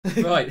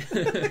Right.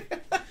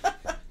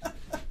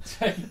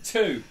 Take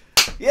two.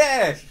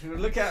 Yeah,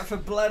 look out for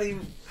bloody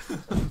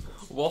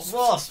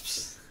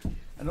Wasps.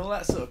 and all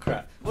that sort of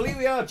crap. Well, here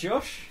we are,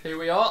 Josh. Here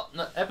we are,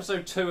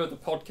 episode 2 of the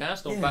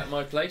podcast on Yeah. Back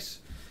My Place.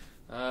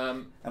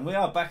 And we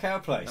are back our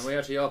place. And we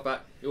actually are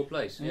back your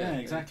place. Yeah,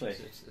 exactly.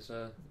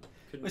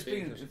 Couldn't It's be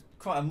been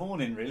quite a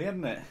morning, really,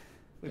 hasn't it?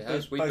 It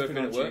has. We've both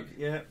been at work.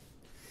 Yeah.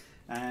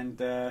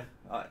 And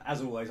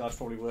as always, I've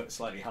probably worked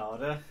slightly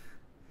harder.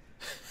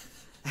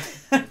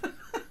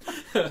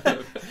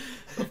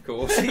 Of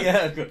course.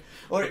 Yeah, good.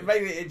 Or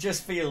maybe it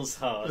just feels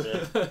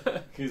harder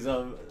because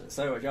I'm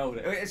so much older.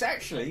 It's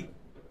actually,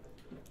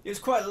 it was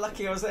quite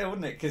lucky I was there,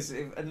 wasn't it? Because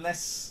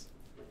unless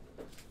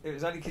it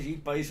was only because you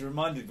both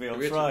reminded me on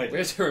Friday. We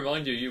had to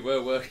remind you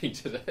were working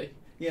today.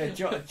 Yeah,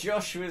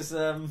 Josh was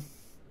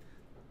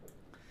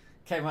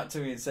came up to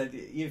me and said,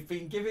 "You've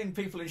been giving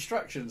people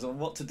instructions on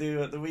what to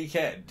do at the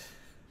weekend."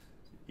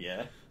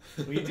 Yeah.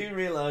 Well, you do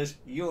realise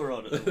you're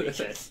on at the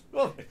weekend.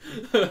 Well,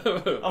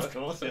 of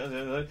course.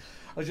 Yeah.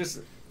 I was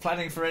just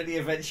planning for any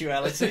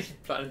eventuality.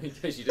 Planning in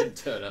case you didn't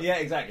turn up. Yeah,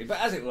 exactly. But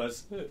as it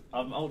was,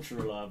 I'm ultra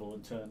reliable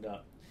and turned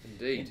up.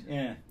 Indeed.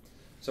 Yeah.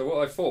 So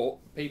what I thought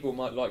people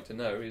might like to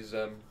know is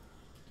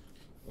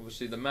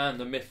obviously the man,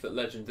 the myth, the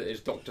legend that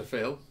is Dr.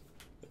 Phil.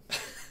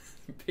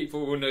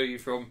 People will know you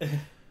from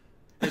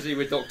Busy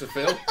with Dr.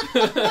 Phil,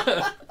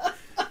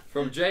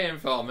 from JM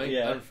Farming,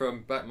 Yeah. and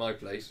from Back My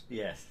Place.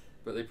 Yes.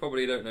 But they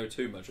probably don't know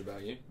too much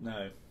about you.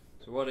 No.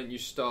 So why don't you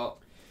start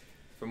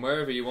from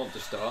wherever you want to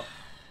start?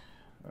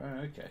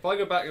 Okay. If I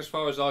go back as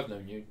far as I've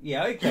known you,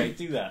 Yeah, okay,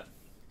 do that.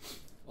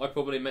 I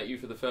probably met you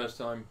for the first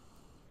time,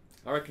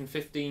 I reckon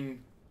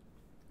 15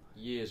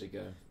 years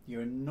ago.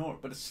 You're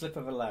not but a slip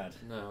of a lad.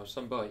 No, I was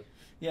some boy.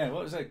 Yeah,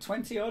 what was it,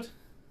 20 odd?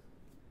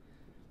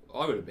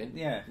 I would have been.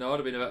 Yeah. No, I'd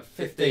have been about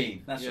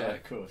 15. That's yeah. right,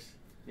 of course.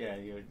 Yeah,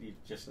 you're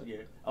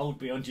old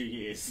beyond your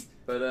years.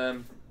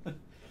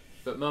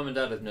 But Mum and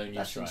Dad have known you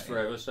That's since right,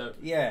 forever, so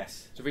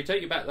Yes. if we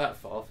take you back that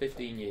far,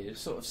 15 years,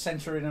 Sort of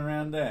centering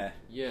around there.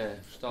 yeah,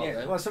 start Yeah,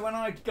 there. well, so when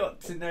I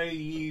got to know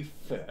you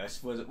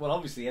first was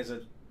obviously as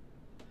a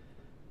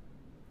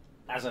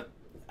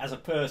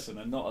person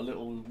and not a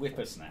little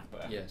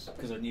whippersnapper. Yes.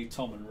 Because I knew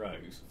Tom and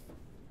Rose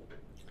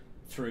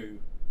through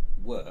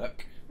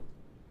work.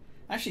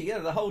 Actually, yeah,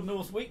 the whole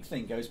Northweek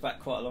thing goes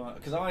back quite a long.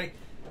 Because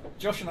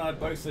Josh and I are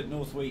both at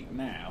Northweek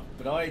now,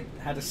 but I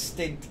had a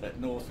stint at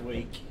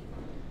Northweek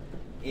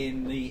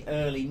in the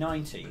early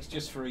 90s,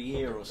 just for a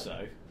year or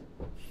so,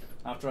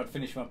 after I'd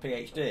finished my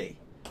PhD.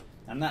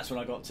 And that's when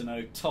I got to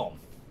know Tom.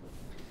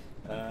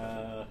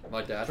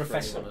 My dad,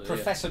 Professor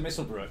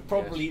Misselbrook,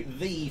 probably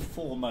the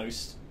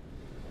foremost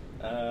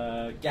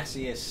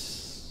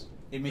gaseous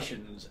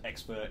emissions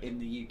expert in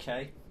the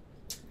UK.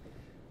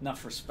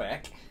 Enough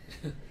respect.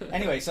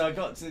 Anyway, so I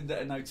got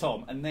to know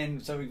Tom, and then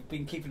so we've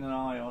been keeping an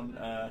eye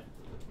on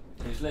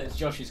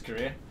Josh's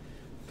career.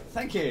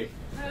 Thank you.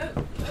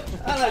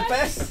 Hello,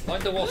 Bess.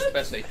 Mind the wasp,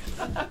 Bessie.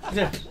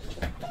 Yeah.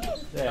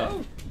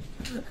 Oh.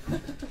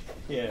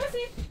 Yeah.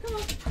 Bessie, come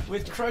on.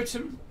 With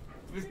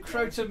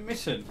Croton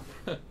Mitten.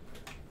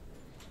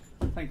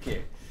 Thank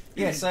you.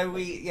 Yeah, so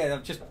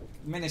I'm just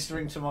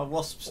ministering to my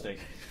wasp sting.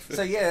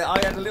 So yeah,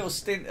 I had a little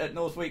stint at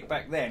Northweek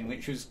back then,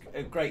 which was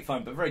great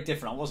fun, but very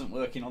different. I wasn't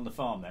working on the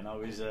farm then. I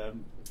was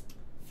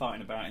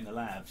fighting about in the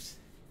labs.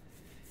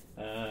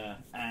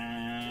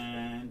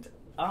 And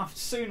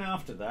soon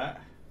after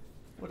that,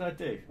 what did I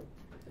do?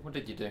 What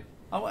did you do?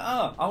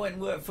 I went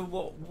and worked for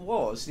what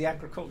was the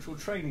Agricultural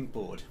Training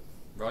Board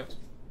Right.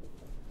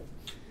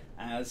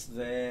 as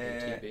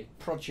their ATB.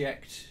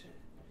 project,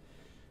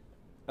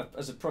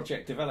 as a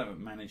project development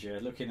manager,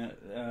 looking at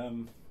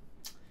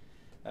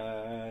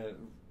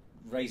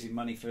raising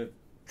money for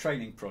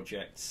training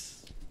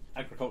projects,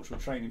 agricultural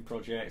training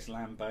projects,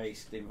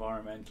 land-based,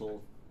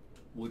 environmental,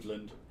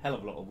 woodland, hell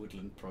of a lot of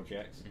woodland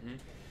projects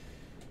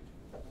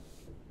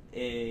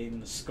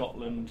in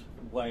Scotland,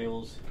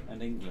 Wales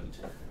and England.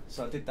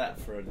 So I did that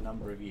for a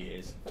number of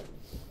years,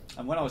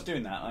 and when I was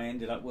doing that I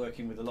ended up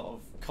working with a lot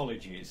of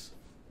colleges,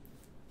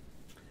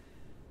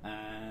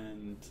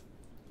 and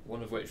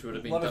One of which would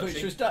have been one of Dutchy.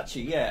 which was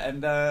Dutchy, yeah,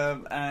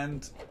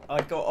 and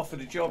I got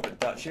offered a job at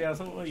Dutchy. I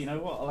thought, well, you know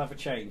what, I'll have a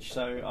change.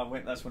 So I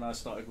went. That's when I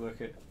started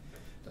work at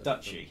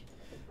Dutchy.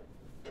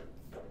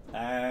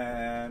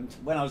 And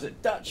when I was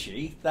at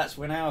Dutchy, that's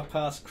when our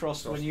paths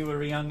crossed when you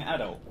were a young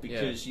adult,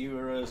 because you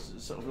were a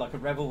sort of like a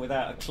rebel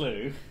without a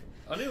clue.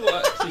 I knew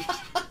what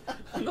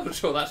I'm not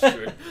sure that's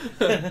true.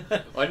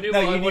 I knew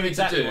what I wanted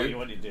exactly to do. what you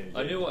wanted to do.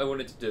 I knew what I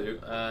wanted to do,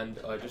 and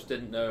I just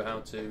didn't know how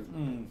to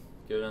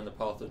go down the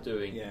path of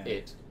doing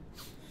it.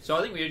 So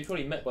I think we only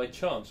probably met by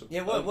chance.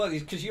 Yeah, well,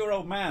 because your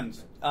old man,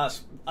 I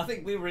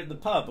think we were in the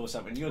pub or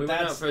something. Your we dad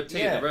went out for a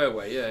tea at the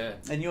railway, yeah.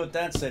 And your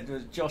dad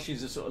said Josh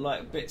is a sort of like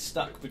a bit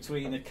stuck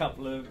between a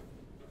couple of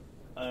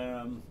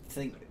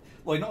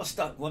well, not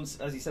stuck once,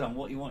 as he said, on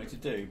what you wanted to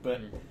do, but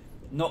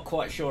not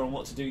quite sure on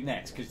what to do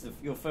next, because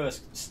your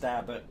first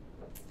stab at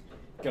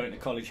going to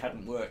college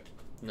hadn't worked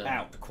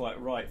out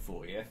quite right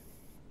for you.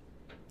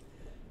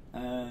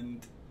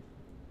 And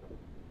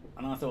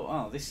And I thought,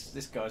 oh,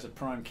 this guy's a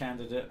prime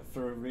candidate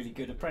for a really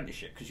good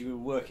apprenticeship because you were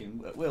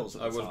working at Wills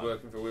at the time. I was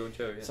working for Will and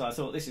Cherry. Yeah. So I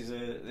thought this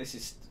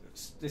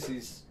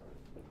is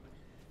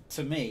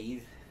to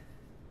me,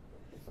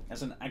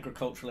 as an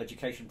agricultural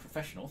education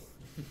professional,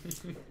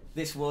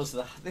 this was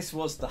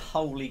the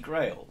holy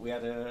grail. We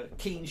had a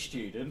keen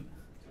student,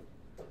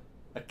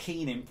 a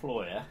keen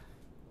employer,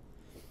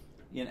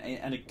 you know,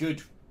 and a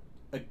good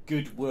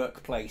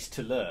workplace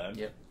to learn.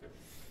 Yep.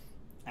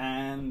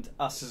 And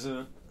us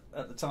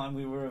at the time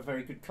we were a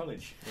very good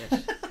college.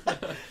 Yes.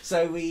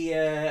 So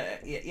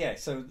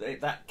so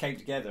that came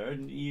together,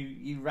 and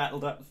you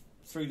rattled up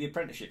through the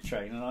apprenticeship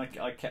train, and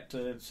I kept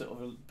a sort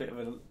of a bit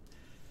of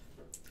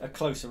a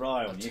closer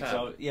eye on you,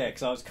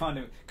 because I was kind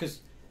of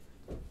because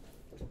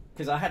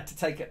I had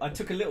to I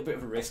took a little bit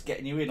of a risk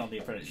getting you in on the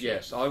apprenticeship.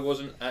 Yes, I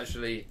wasn't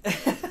actually.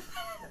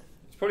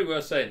 It's probably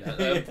worth saying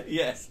that.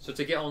 Yes. So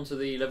to get onto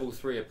the level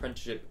 3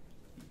 apprenticeship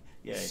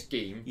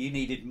scheme, you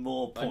needed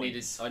more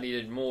points. I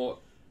needed more.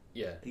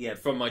 Yeah. Yeah.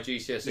 From my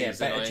GCSEs. Yeah,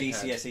 better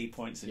GCSE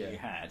points than you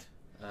had.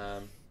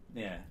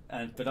 Yeah,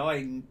 but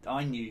I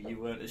knew you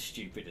weren't as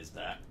stupid as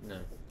that. No.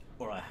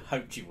 Or I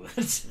hoped you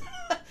weren't.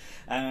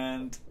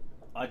 And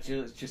I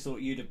just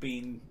thought you'd have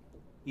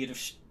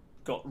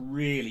got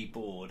really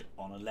bored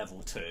on a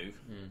level 2.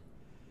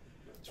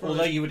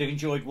 Although you would have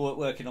enjoyed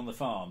working on the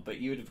farm, but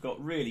you would have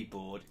got really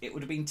bored. It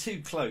would have been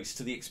too close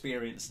to the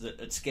experience that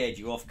had scared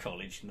you off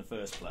college in the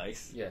first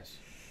place. Yes.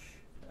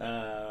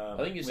 I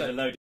think it's with a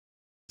load of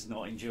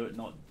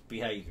not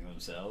behaving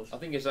themselves. I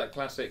think it's that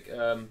classic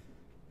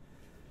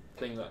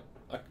thing that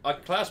I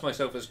class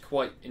myself as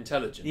quite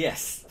intelligent.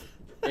 Yes.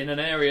 In an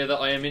area that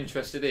I am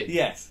interested in.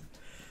 Yes.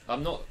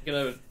 I'm not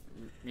gonna,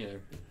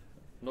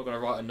 not gonna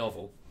write a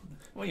novel.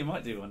 Well, you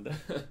might do one day.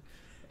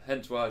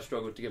 Hence why I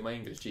struggled to get my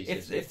English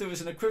GCSE. If there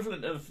was an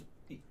equivalent of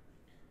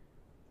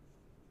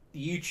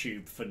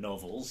YouTube for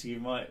novels, you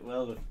might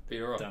well have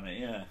done it.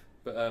 Yeah.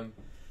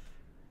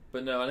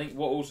 But no, I think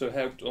what also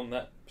helped on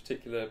that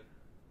particular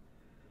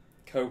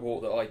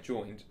cohort that I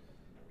joined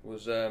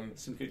was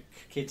some good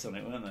kids on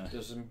it, weren't there?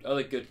 There's some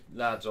other good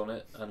lads on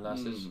it and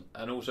lasses,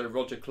 and also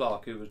Roger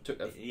Clark, who took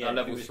a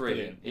level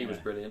 3. He was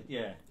brilliant.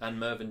 Yeah. And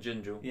Mervyn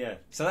Gingell. Yeah.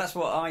 So that's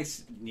what I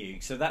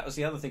knew. So that was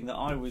the other thing that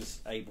I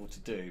was able to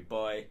do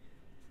by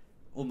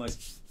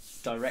almost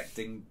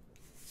directing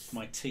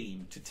my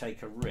team to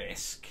take a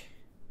risk.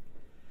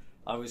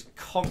 I was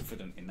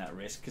confident in that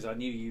risk because I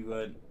knew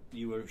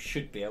you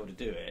should be able to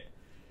do it,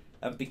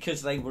 and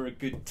because they were a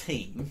good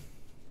team.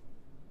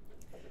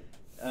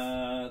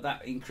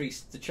 That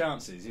increased the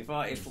chances. If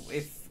I'd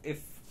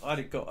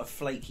have got a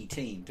flaky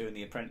team doing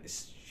the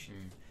apprentice,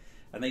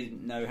 and they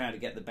didn't know how to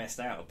get the best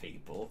out of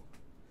people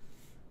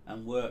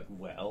and work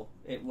well,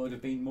 it would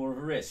have been more of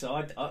a risk.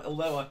 So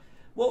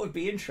what would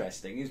be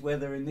interesting is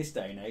whether in this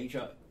day and age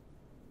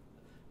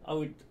I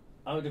would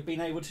have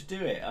been able to do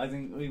it. I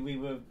think we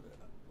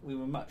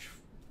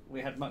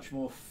had much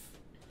more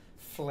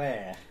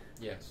flair.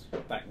 Yes.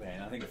 Back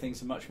then, I think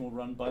things are much more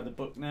run by the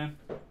book now.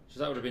 So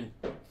that would have been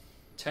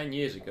 10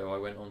 years ago. I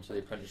went on to the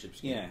apprenticeship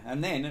scheme. Yeah,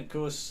 and then of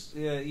course,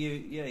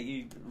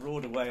 you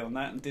roared away on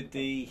that and did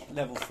the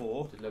level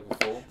 4. Did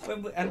level 4.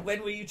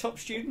 When were you top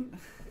student?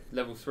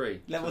 Level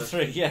 3. Level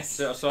 3, yes.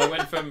 So I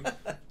went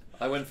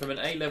from an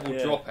A-level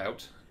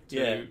dropout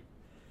to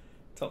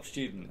top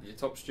student.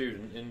 Top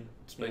student in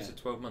the space of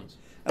 12 months.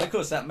 And of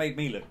course, that made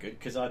me look good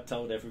because I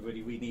told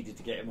everybody we needed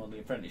to get him on the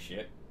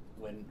apprenticeship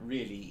when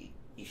really.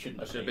 He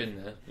shouldn't. I should have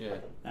been there, yeah.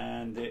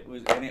 And it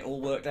all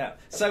worked out.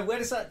 So where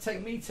does that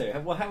take me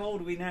to? How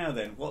old are we now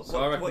then? What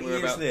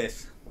year is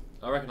this?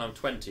 I reckon I'm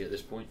 20 at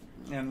this point.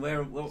 And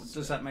what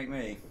does that make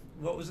me?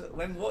 What was it?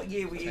 What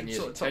year were you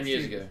sort of top 10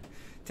 years ago.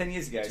 10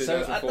 years ago. So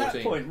at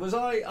that point, was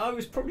I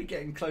was probably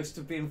getting close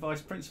to being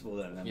vice principal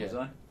then, was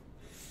I?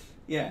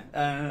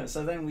 Yeah.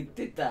 So then we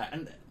did that,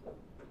 and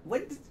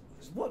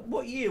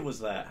what year was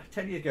that?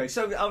 10 years ago.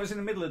 So I was in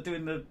the middle of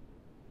doing the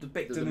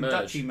Bicton and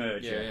Dutchy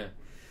merger. Yeah.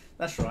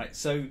 That's right.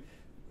 So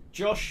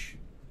Josh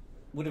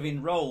would have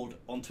enrolled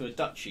onto a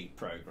Dutchy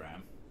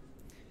programme.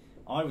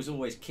 I was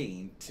always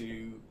keen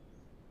to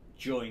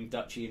join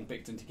Dutchy and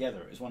Bicton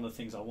together. It was one of the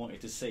things I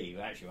wanted to see,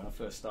 actually, when I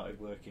first started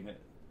working at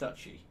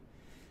Dutchy.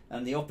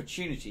 And the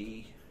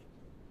opportunity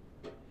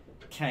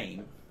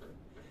came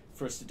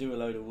for us to do a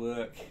load of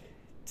work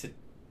to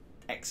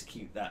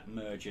execute that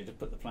merger, to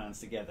put the plans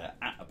together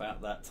at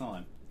about that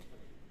time.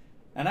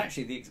 And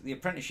actually, the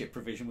apprenticeship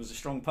provision was a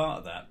strong part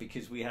of that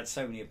because we had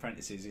so many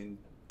apprentices in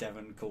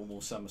Devon,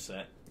 Cornwall,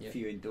 Somerset, a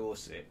few in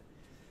Dorset,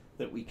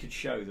 that we could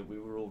show that we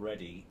were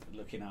already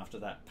looking after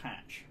that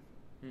patch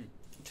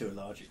to a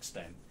large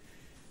extent.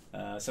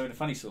 So in a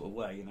funny sort of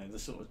way, the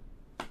sort of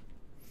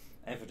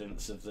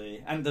evidence of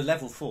the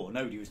level 4.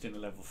 Nobody was doing a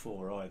level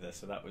 4 either,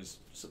 so that was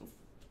sort of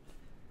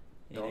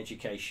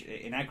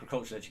in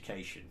agricultural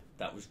education.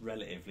 That was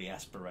relatively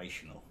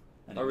aspirational.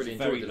 And I really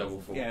enjoyed the level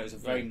 4. Yeah, it was a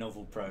very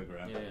novel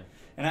programme. Yeah.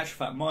 In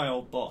actual fact, my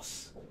old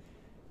boss,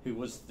 who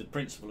was the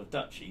principal of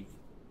Dutchy,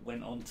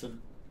 went on to,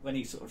 when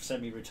he sort of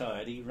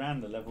semi-retired, he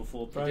ran the level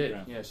 4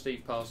 programme. Yeah,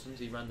 Steve Parsons,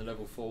 he ran the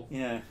level 4.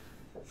 Yeah.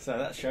 So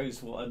that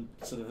shows what a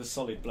sort of a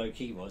solid bloke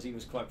he was. He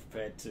was quite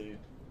prepared to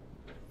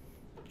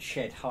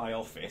shed high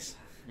office,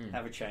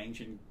 have a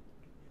change, and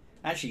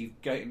actually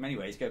go in many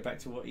ways go back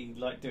to what he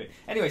liked doing.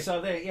 Anyway,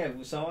 so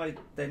I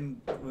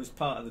then was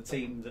part of the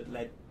team that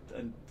led,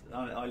 and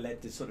I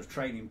led the sort of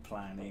training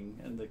planning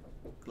and a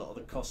lot of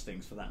the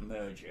costings for that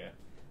merger,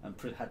 and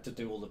had to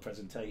do all the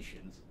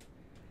presentations.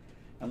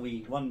 And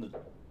we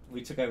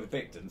took over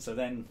Bicton. So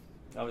then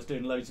I was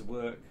doing loads of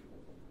work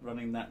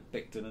running that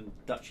Bicton and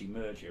Dutchy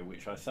merger,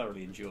 which I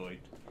thoroughly enjoyed,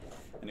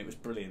 and it was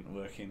brilliant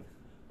working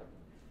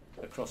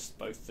across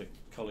both the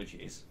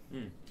colleges.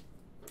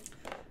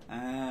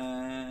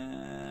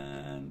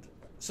 And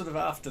sort of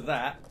after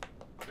that,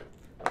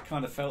 I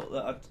kind of felt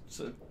that I'd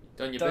sort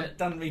of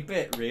done my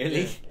bit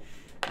really,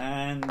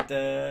 and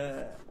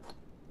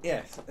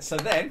so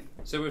then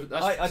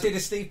I did a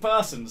Steve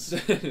Parsons,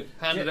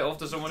 handed it off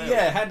to someone else.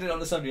 Yeah, handed it on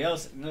to somebody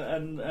else,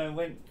 and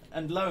went,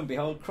 and lo and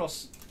behold,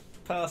 crossed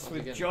paths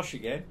with Josh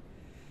again,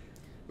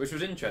 which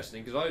was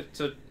interesting because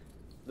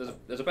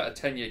there's about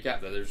a 10-year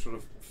gap there. There's sort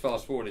of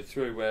fast forwarded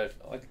through where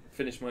I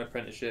finished my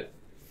apprenticeship.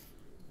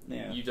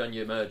 Yeah. You done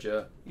your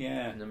merger.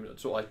 Yeah. And then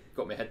sort of I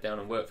got my head down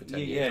and worked for 10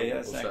 years. Yeah,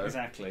 or so.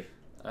 exactly.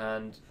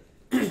 And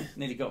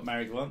nearly got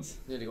married once.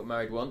 Yeah.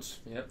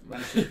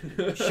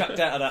 Shucked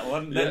out of that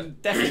one. Then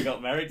definitely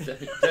got married.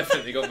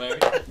 Definitely got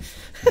married.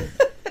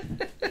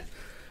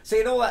 See,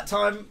 in all that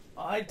time,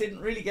 I didn't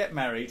really get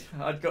married.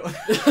 I'd got.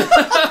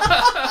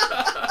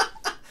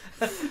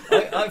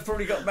 I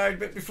probably got married a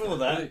bit before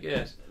that.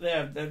 Yes.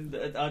 Yeah, and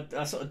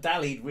I sort of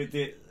dallied with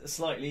it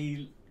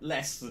slightly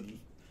less than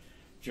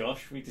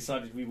Josh. We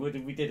decided we would,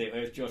 and we did it.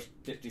 Whereas Josh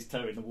dipped his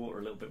toe in the water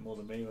a little bit more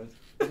than me.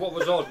 What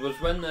was odd was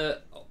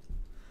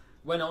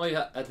when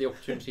I had the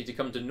opportunity to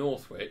come to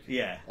Northwick.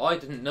 Yeah. I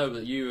didn't know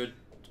that you had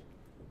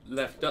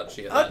left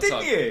Dutchy at that time.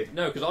 Oh, didn't you?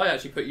 No, because I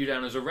actually put you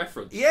down as a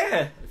reference.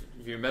 Yeah.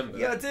 If you remember.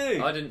 Yeah, I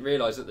do. I didn't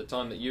realise at the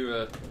time that you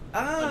were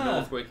a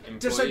Northwick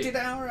employee. So did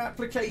our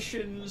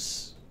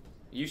applications...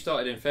 You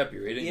started in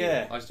February, didn't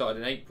you? I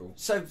started in April.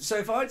 So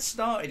if I'd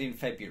started in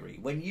February,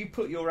 when you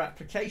put your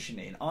application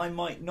in, I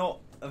might not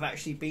have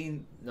actually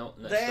been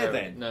there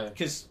then. No.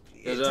 Because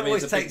it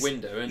always takes a big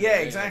window, isn't it? Yeah,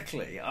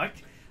 exactly. I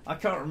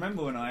can't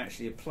remember when I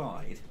actually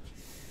applied.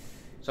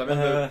 So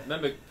I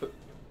remember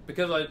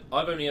because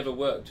I've only ever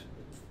worked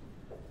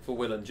for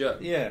Will and Joe.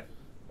 Yeah.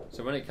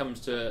 So when it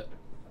comes to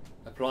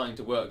applying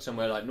to work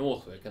somewhere like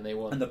Northwick and they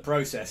want... And the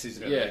process,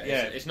 isn't it?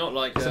 Yeah. It's not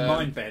like it's a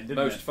mind bend, isn't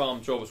most it?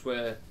 farm jobs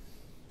where...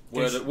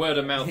 Word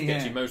of mouth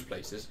gets you most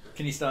places.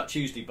 Can you start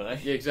Tuesday, by?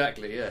 Yeah,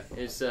 exactly, yeah.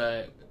 It's,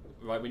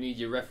 right, we need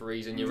your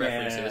referees and your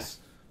references.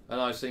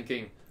 And I was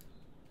thinking,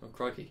 oh,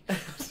 crikey.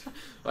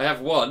 I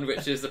have one,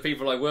 which is the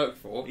people I work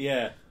for.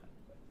 Yeah.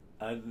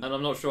 And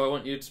I'm not sure I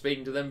want you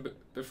speaking to them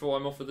before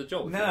I'm offered the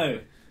job.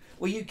 No.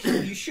 Well,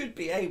 you should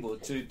be able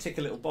to tick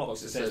a little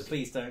box that says,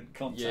 please don't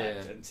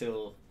contact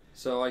until...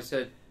 So I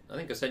said, I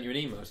think I sent you an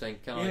email saying,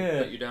 can I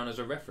put you down as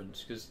a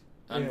reference?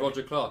 And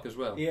Roger Clark as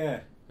well. Yeah.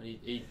 And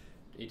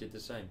he did the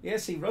same. Yeah,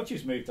 see,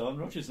 Roger's moved on.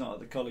 Roger's not at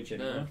the college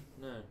anymore.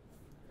 No.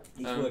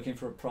 He's working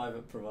for a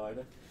private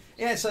provider.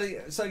 Yeah, so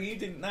you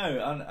didn't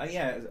know.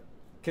 Yeah,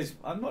 because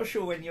I'm not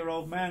sure when your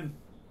old man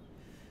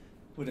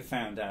would have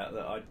found out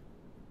that I'd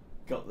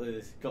got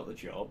the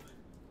job.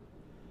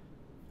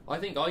 I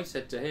think I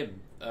said to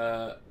him,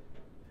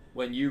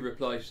 when you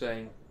replied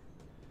saying,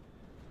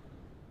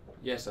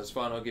 yes, that's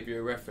fine, I'll give you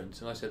a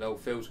reference. And I said, oh,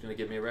 Phil's going to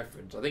give me a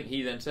reference. I think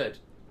he then said,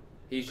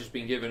 he's just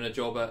been given a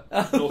job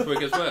at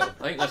Northwick as well.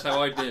 I think that's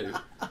how I knew.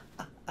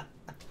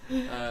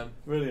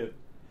 Brilliant.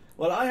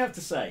 Well, I have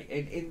to say,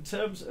 in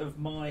terms of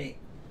my,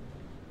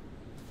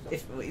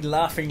 if we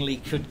laughingly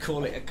could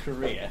call it a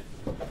career,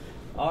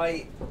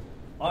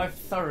 I've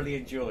thoroughly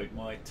enjoyed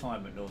my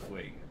time at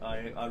Northwick.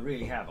 I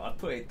really have. I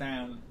put it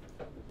down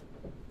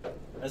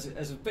as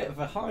a bit of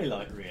a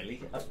highlight,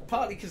 really.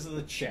 Partly because of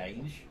the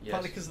change,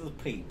 partly because of the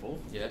people.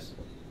 Yes.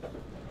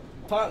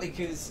 Partly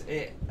because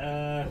it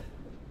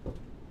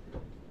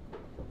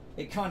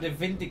kind of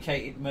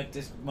vindicated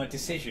my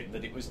decision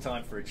that it was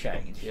time for a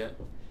change. Yeah.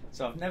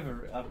 So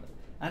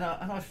and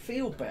I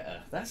feel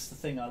better. That's the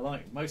thing I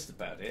like most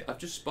about it. I've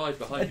just spied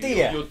behind you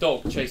your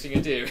dog chasing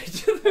a deer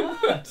into the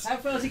woods. How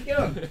far's he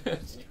gone?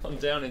 It's gone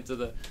down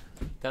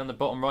the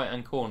bottom right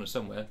hand corner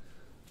somewhere.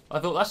 I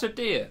thought that's a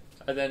deer,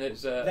 and then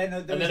it's then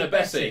a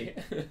Bessie.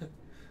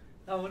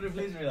 I wonder if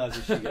Liz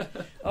realises she goes.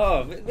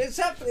 Oh,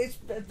 it's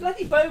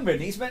bloody Bowman.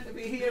 He's meant to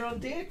be here on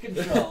deer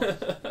control.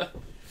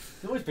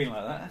 It's always been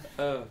like that.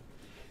 Oh.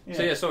 Yeah.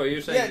 So sorry, you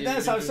were saying... Yeah,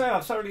 I was saying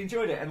I've thoroughly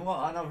enjoyed it, and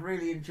I've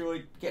really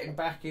enjoyed getting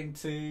back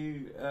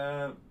into...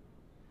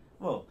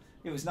 well,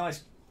 it was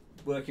nice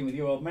working with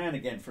your old man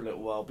again for a little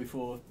while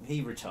before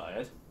he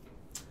retired.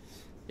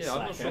 Yeah,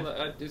 Slacker. I'm not sure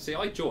that...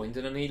 I joined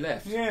and then he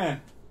left. Yeah.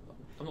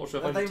 I'm not sure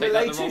if Are I they should take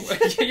that the wrong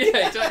way.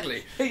 Yeah,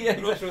 exactly.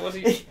 I'm not sure what's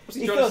he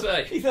trying to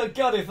say. He thought,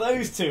 God, if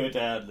those two are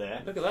down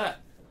there... Look at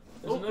that.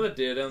 There's another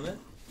deer down there.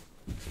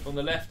 On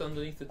the left,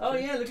 underneath the tree. Oh,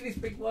 yeah, look at his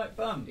big white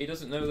bum. He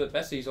doesn't know that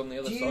Bessie's on the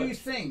other side. Do you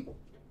think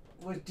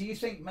do you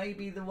think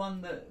maybe the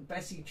one that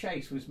Bessie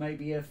chased was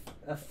maybe a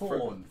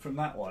fawn from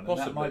that one,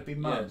 Possibly, and that might be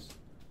Mum? yes.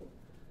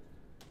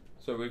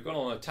 So we've gone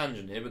on a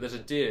tangent here, but there's a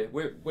deer.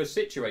 We're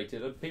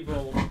situated.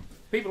 People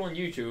on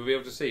YouTube will be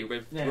able to see.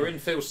 We're in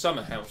Phil's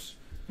summer house,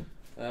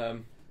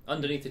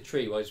 underneath a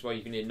tree, which is why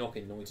you can hear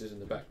knocking noises in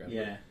the background.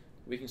 Yeah.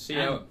 We can see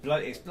And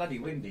out. it's bloody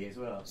windy as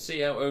well.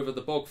 See out over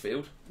the bog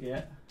field,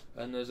 Yeah.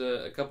 and there's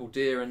a couple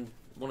deer and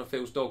one of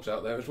Phil's dogs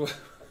out there as well,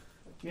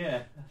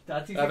 Yeah.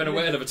 having a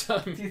whale of a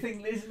time. Do you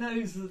think Liz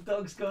knows the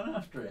dog's gone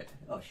after it?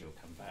 Oh, she'll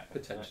come back.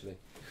 Potentially.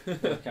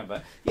 She'll come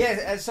back.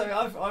 Yeah. So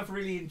I've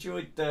really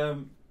enjoyed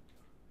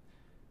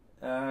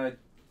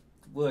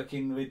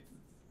working with.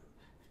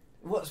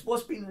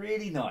 What's been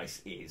really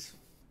nice is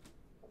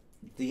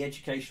the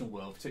educational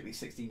world, particularly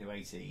 16 to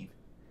 18,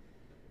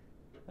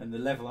 and the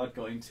level I'd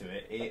got into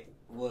it. It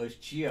was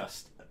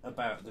just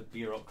about the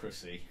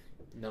bureaucracy.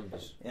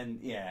 Numbers.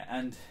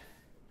 And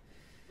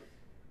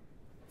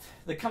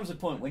there comes a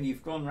point when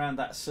you've gone round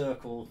that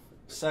circle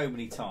so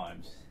many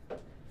times,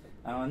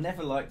 and I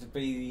never like to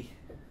be.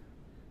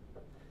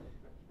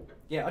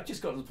 Yeah, I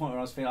just got to the point where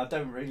I was feeling I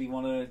don't really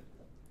want to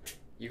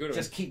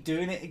just keep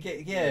doing it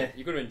again. Yeah,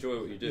 you've got to enjoy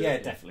what you do. Yeah,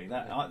 definitely.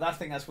 I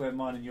think that's where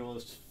mine and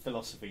yours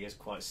philosophy is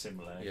quite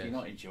similar. If Yes. you're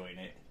not enjoying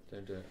it,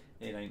 Don't do it.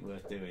 it ain't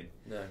worth doing.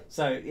 No.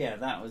 So yeah,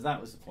 that was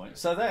the point.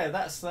 So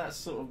that's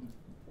sort of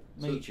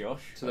me,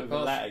 Josh. So the over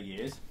the latter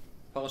years.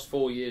 Past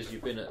 4 years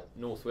you've been at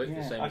Northwick.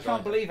 The same I as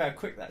can't believe how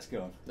quick that's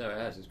gone. No, it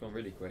has. It's gone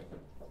really quick.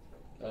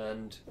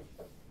 And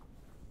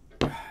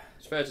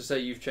it's fair to say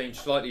you've changed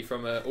slightly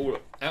from a all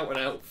out and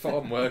out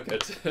farm worker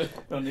to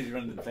Don't need to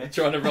run the place.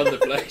 trying to run the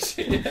place.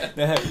 Yeah.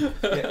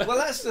 Yeah. Well,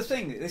 that's the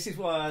thing. This is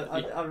why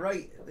I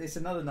rate. It's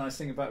another nice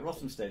thing about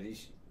Rothamsted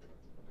is,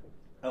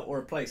 or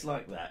a place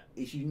like that,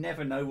 is you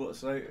never know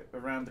what's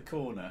around the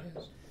corner.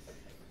 Yes.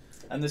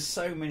 And there's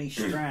so many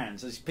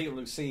strands. As people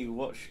who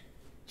watch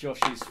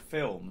Josh's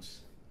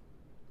films,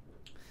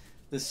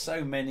 there's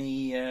so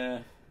many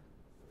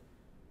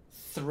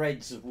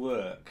threads of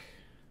work.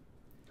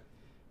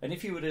 And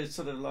if you were to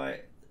sort of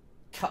like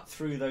cut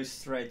through those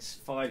threads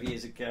 5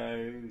 years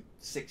ago,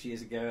 6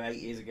 years ago, 8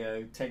 years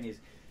ago, 10 years,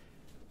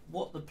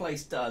 what the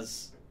place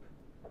does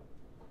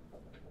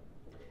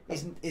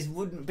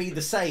wouldn't be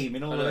the same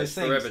in all of those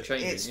things. Forever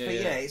changing.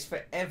 It's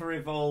forever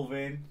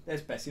evolving.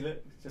 There's Bessie,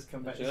 look, just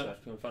come back. Actually, I'm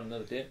going to find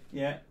another deer.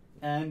 Yeah,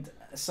 and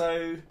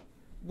so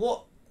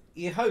what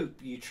you hope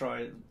you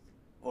try,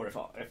 or if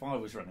I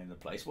was running the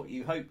place, what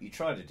you hope you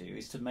try to do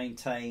is to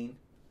maintain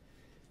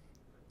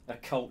a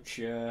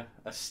culture,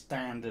 a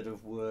standard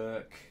of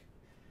work,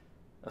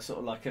 a sort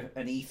of like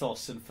an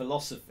ethos and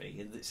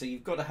philosophy. So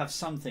you've got to have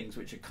some things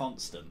which are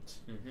constant,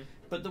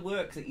 but the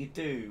work that you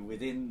do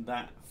within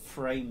that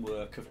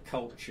framework of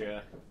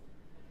culture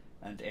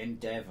and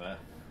endeavour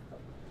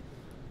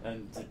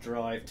and the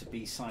drive to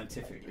be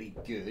scientifically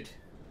good,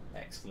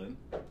 excellent,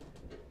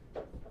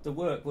 the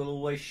work will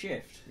always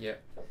shift. Yeah.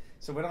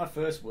 So when I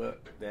first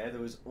worked there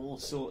was all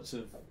sorts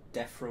of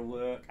DEFRA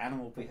work,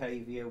 animal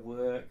behaviour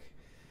work,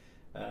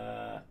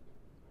 a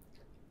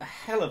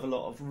hell of a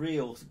lot of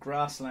real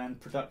grassland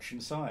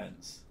production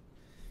science.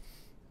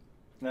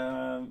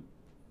 That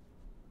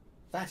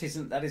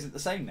isn't the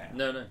same now.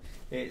 No.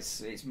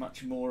 It's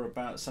much more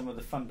about some of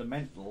the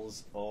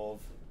fundamentals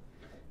of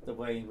the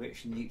way in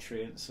which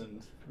nutrients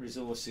and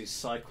resources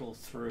cycle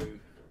through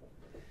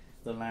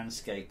the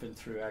landscape and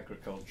through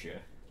agriculture.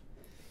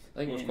 I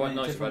think what's quite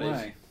nice about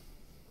it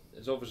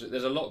is obviously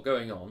there's a lot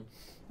going on,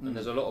 and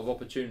there's a lot of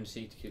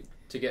opportunity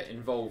to get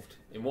involved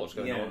in what's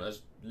going on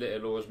as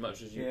little or as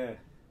much as you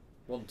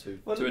want to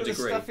a degree. The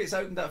stuff it's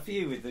opened up for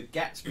you with the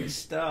Gatsby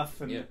stuff,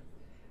 and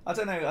I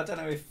don't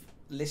know if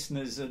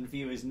listeners and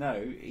viewers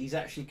know he's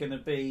actually going to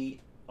be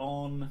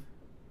on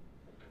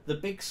the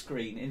big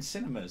screen in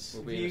cinemas.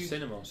 We'll be in a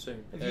cinema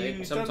soon.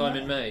 Sometime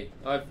in May.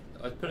 I've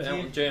put it out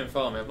on JM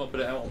Farming. I've not put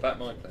it out on Back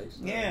My Place.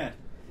 Yeah.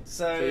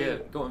 So yeah,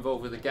 got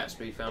involved with the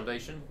Gatsby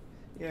Foundation.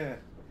 Yeah.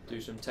 Do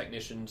some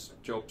technicians'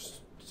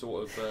 jobs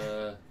sort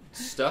of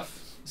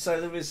stuff.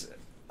 So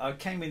I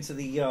came into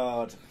the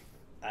yard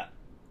at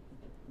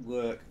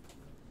work.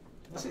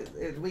 Was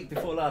it the week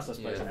before last? I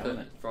suppose. Now, wasn't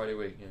it? Friday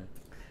week. Yeah.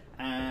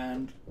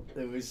 And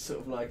there was sort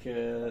of like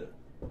a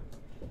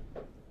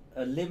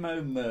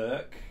limo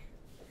Merc,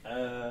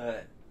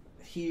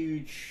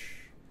 huge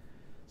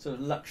sort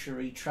of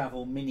luxury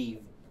travel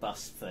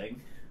minibus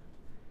thing.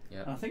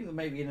 Yeah. And I think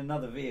maybe in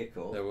another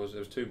vehicle. There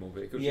was two more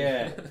vehicles.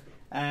 Yeah.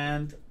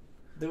 And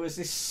there was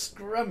this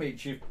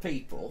scrummage of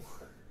people,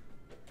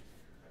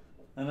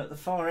 and at the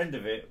far end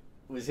of it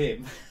was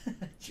him,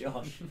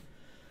 Josh.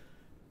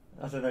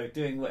 I don't know,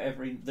 doing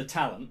whatever the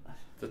talent.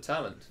 The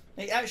talent.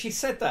 He actually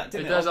said that,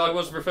 didn't it? I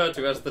was referred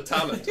to as the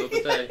talent of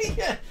the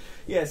day.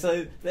 Yeah.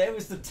 So there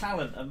was the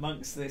talent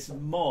amongst this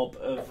mob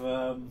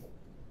of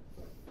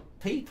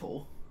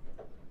people,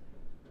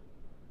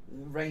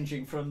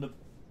 ranging from the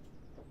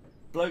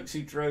blokes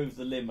who drove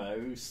the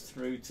limos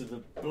through to the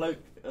bloke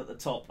at the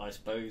top, I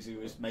suppose, who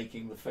was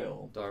making the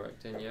film,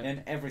 directing,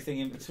 and everything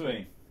in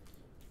between.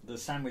 The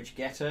sandwich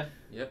getter.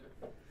 Yep.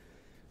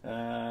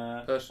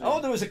 Personally.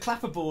 Oh, there was a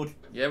clapperboard.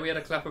 Yeah, we had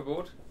a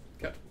clapperboard.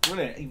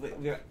 Brilliant.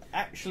 We've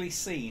actually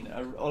seen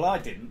well, I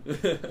didn't.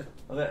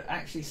 I've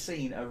actually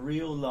seen a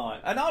real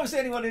live, and I was the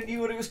only one who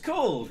knew what it was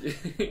called.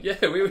 Yeah,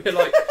 we were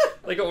like,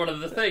 they got one of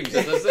the things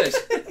that does this.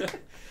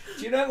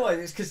 Do you know why?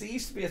 It's because there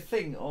used to be a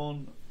thing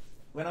on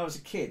when I was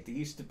a kid. There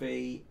used to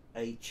be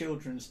a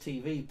children's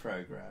TV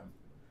program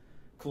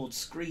called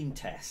Screen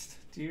Test.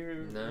 Do you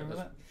remember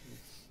that?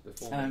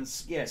 And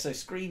yeah, so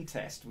Screen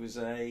Test was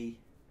a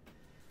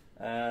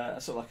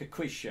sort of like a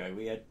quiz show.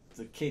 We had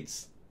the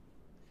kids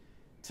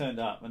turned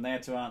up and they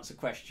had to answer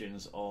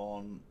questions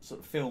on sort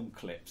of film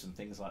clips and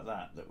things like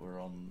that were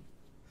on.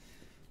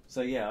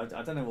 So yeah,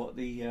 I don't know what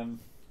the an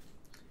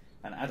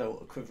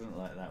adult equivalent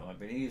like that might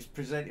be. He was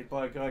presented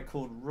by a guy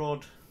called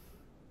Rod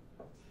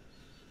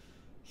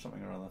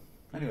something or other.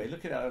 Anyway,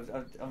 look it up.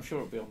 I'm sure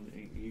it'll be on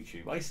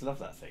YouTube. I used to love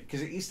that thing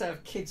because it used to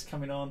have kids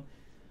coming on.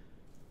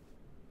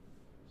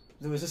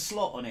 There was a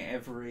slot on it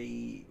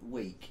every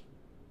week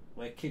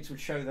where kids would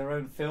show their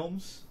own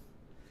films.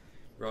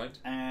 Right.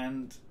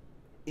 And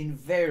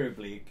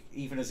invariably,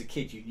 even as a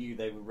kid, you knew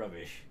they were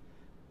rubbish,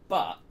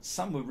 but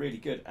some were really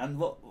good. And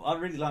what I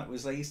really liked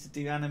was they used to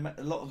do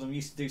a lot of them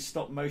used to do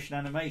stop motion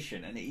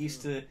animation, and it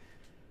used to.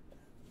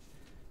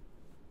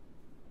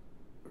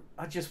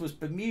 I just was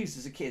bemused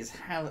as a kid as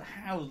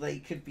how they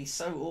could be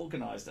so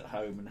organised at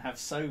home and have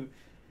so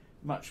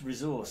much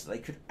resource that they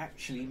could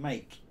actually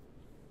make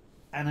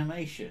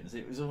animations.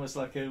 It was almost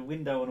like a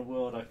window on a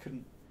world I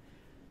couldn't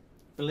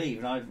believe,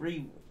 and I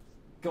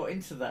got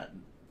into that,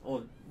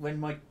 or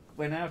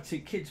when our two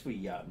kids were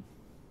young,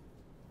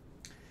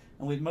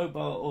 and with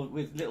mobile or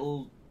with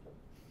little,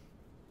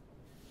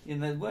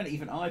 there weren't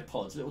even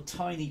iPods, little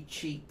tiny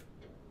cheap,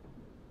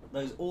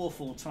 those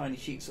awful tiny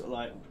cheap sort of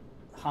like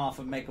half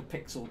a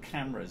megapixel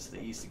cameras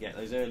that you used to get,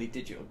 those early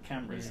digital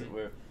cameras that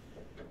were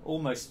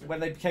almost, when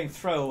they became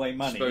throwaway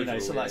money,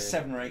 so like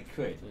 7 or 8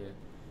 quid.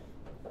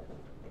 Yeah.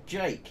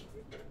 Jake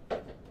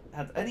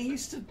and he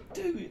used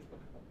to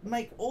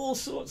make all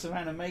sorts of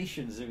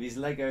animations of his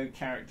Lego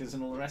characters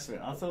and all the rest of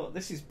it. I thought,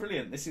 this is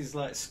brilliant. This is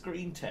like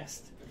Screen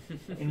Test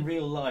in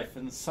real life,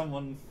 and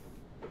someone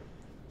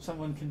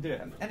can do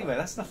it. And anyway,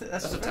 that's nothing.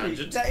 That's a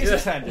tangent. That is a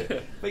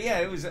tangent. But yeah,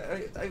 it was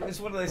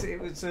one of those. It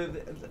was. I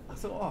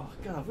thought, oh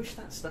god, I wish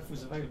that stuff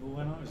was available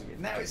when I was a kid.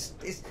 Now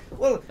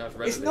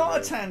it's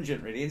not a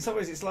tangent really. In some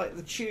ways, it's like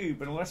the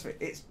Tube and all the rest of it.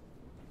 It's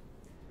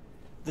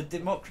the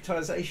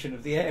democratisation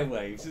of the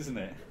airwaves, isn't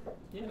it?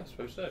 Yeah, I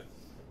suppose so.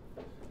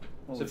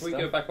 So if we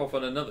go back off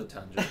on another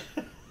tangent,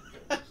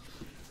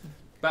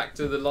 back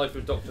to the life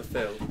of Dr.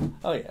 Phil.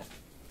 Oh yeah.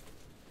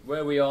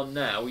 Where we are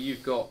now,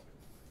 you've got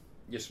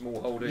your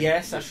small holding,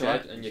 your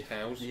shed, and your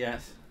cows.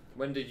 Yes.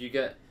 When did you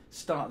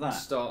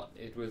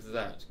started with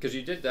that? Because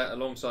you did that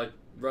alongside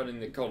running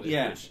the college.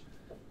 Yeah. Which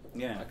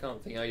yeah. I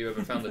can't think how you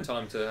ever found the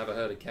time to have a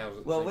herd of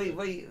cows.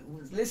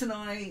 Liz and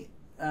I,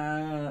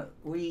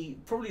 we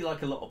probably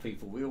like a lot of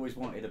people, we always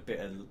wanted a bit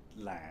of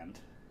land.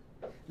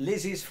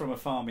 Liz is from a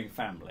farming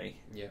family.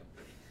 Yeah.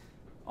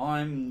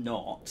 I'm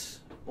not,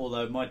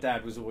 although my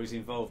dad was always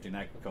involved in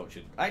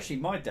agriculture. Actually,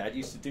 my dad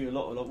used to do a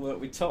lot of work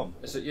with Tom.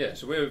 So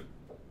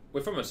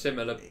we're from a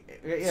similar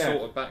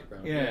sort of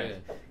background.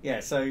 Yeah.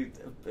 So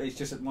it's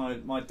just that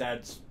my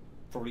dad's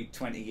probably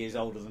 20 years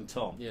older than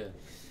Tom.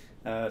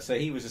 Yeah. So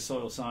he was a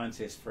soil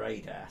scientist for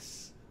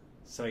ADAS.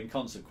 So in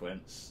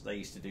consequence, they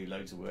used to do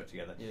loads of work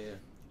together. Yeah.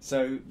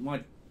 So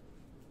my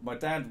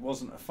dad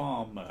wasn't a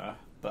farmer,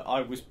 but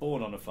I was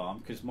born on a farm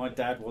because my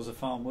dad was a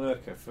farm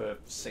worker for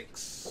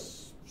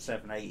 6,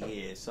 7, 8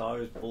 years. So I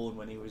was born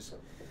when he was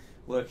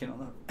working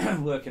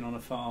on a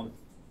farm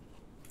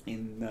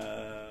in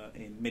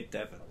mid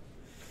Devon.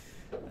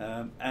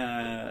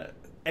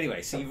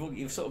 Anyway, so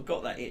you've sort of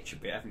got that itch a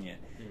bit, haven't you?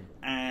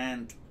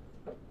 And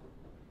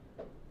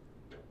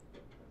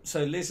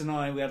so Liz and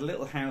I, we had a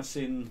little house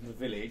in the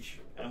village,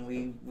 and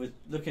we were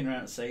looking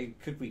around to say,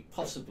 could we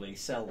possibly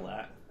sell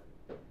that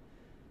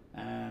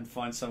and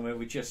find somewhere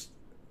with just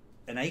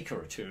an acre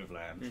or two of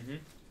land? Mm-hmm.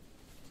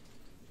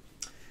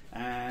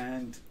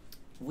 And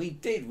we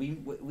did.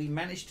 We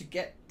managed to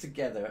get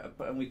together,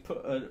 and we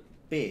put an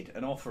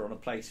offer on a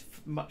place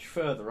much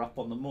further up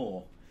on the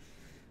moor.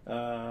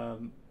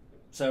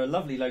 So a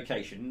lovely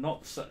location,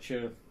 not such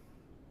a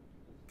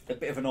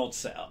bit of an odd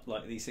setup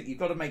like these things. You've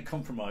got to make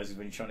compromises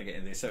when you're trying to get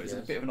in this. So it's a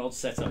bit of an odd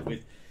setup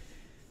with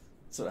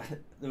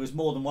there was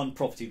more than one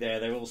property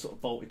there. They were all sort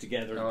of bolted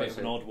together in a bit of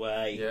an odd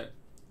way. Yeah.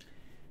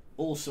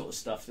 All sort of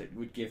stuff that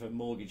would give a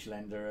mortgage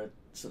lender a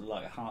sort of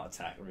like a heart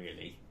attack,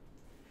 really.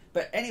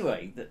 But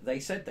anyway, they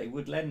said they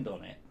would lend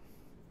on it.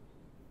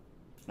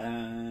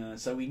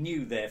 So we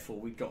knew, therefore,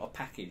 we'd got a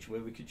package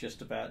where we could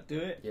just about do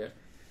it. Yeah.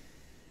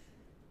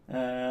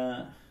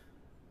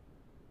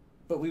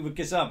 But we were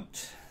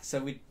gazumped, so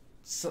we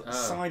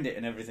signed it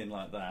and everything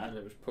like that. And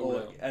it was pulled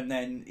out. And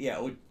then,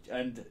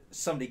 and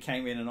somebody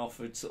came in and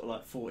offered sort of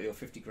like 40 or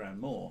 50 grand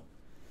more.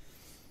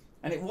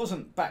 And it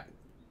wasn't back...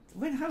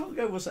 How long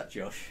ago was that,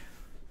 Josh?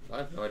 I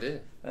have no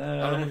idea.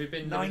 How long have you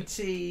been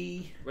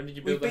 90... When did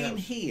you build the house? We've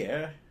been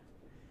here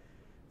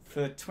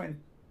for 20...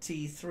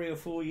 23 or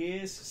 4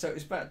 years. So it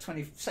was about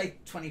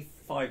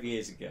 25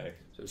 years ago,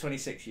 So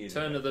 26 years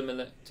turn ago. of the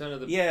millennium. Turn of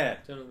the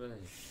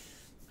millennium.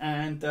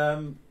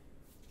 And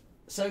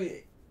so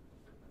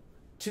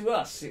to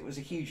us, it was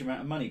a huge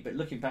amount of money. But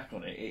looking back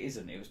on it, it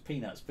isn't. It was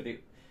peanuts. But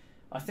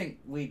I think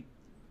we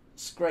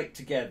scraped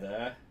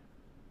together.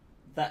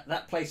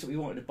 That place that we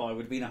wanted to buy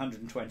would have been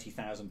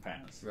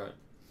 £120,000. Right.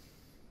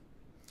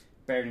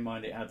 Bearing in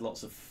mind it had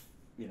lots of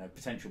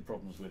potential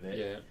problems with it.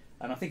 Yeah.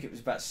 And I think it was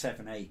about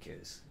 7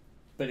 acres.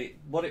 But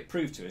what it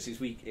proved to us is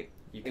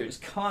it was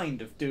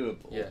kind of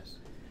doable. Yes.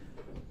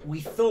 We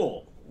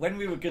thought when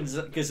we were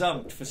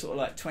gazumped for sort of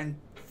like 30,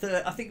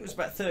 I think it was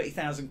about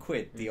 30,000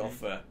 quid the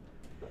offer.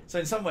 So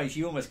in some ways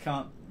you almost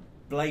can't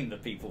blame the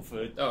people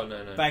for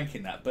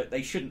banking that, but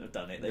they shouldn't have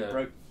done it.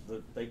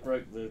 They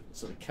broke the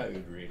sort of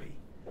code really.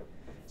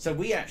 So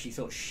we actually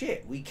thought,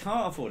 shit, we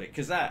can't afford it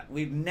because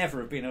we'd never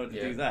have been able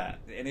to do that.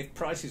 And if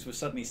prices were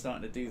suddenly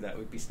starting to do that,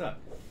 we'd be stuck.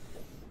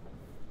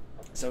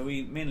 So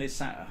me and Liz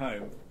sat at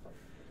home,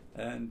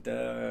 and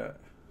I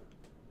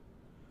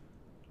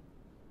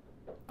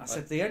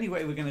said, the only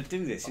way we're going to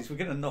do this is we're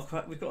going to knock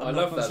up. We've got to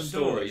knock on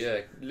some doors.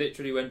 Yeah,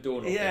 literally went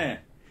door knocking.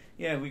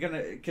 Yeah, we're going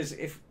to because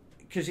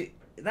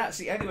that's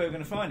the only way we're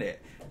going to find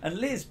it. And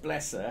Liz,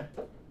 bless her,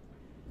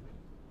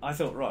 I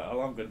thought, right, I'm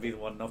going to be the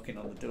one knocking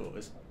on the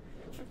doors.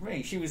 For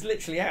me, she was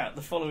literally out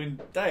the following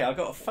day. I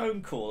got a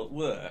phone call at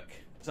work,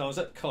 so I was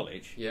at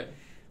college. Yeah.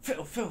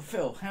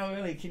 Phil, how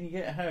early can you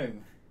get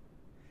home?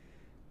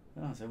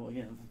 Oh, I said, well,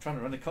 I'm trying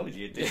to run a college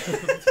here, dude.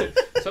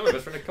 Some of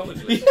us run a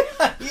college league.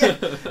 Yeah.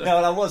 No,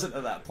 I wasn't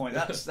at that point.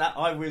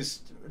 I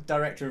was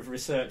director of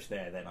research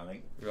there then, I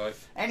think. Right.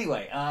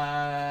 Anyway,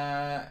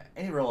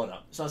 any rolled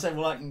up. So I said,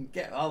 well,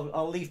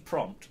 I'll leave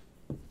prompt.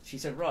 She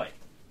said, right,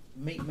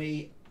 meet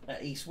me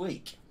at East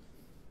Week.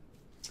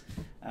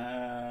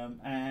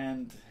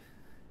 And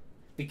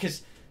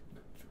because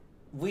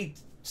we'd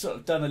sort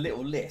of done a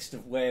little list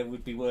of where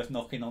would be worth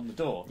knocking on the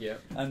door. Yeah.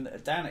 And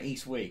down at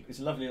East Week, there's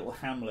a lovely little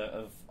hamlet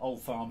of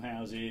old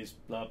farmhouses,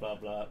 blah, blah,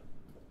 blah.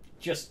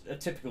 Just a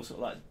typical sort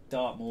of like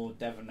Dartmoor,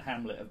 Devon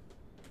hamlet of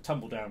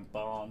tumble-down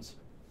barns,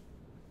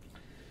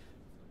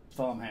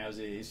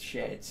 farmhouses,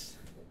 sheds.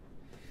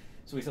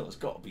 So we thought there's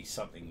got to be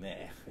something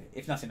there.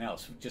 If nothing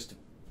else,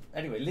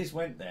 Anyway, Liz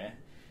went there,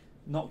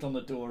 knocked on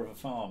the door of a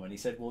farm, and he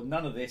said, well,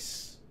 none of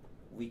this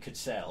we could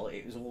sell.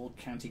 It was all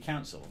county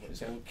council. It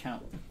was all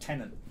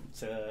tenant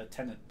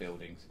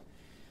buildings.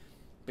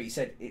 But he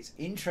said, it's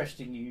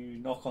interesting you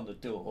knock on the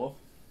door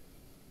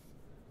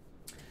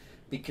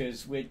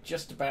because we're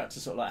just about to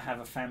sort of like have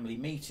a family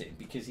meeting,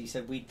 because he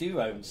said we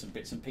do own some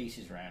bits and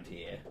pieces around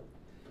here,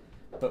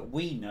 but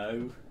we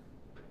know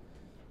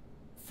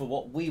for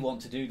what we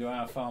want to do to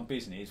our farm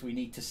business, we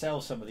need to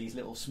sell some of these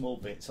little small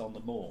bits on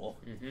the moor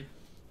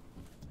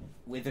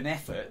with an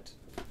effort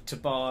to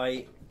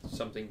buy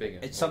something bigger.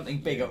 It's something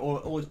bigger,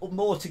 or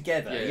more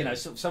together.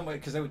 Somewhere,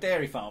 because they were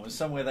dairy farmers,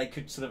 somewhere they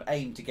could sort of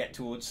aim to get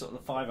towards sort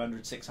of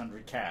 500,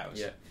 600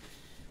 cows,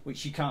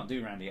 which you can't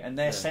do around here. And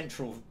their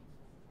central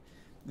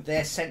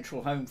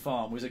home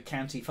farm was a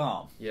county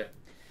farm. Yeah.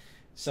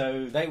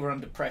 So they were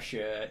under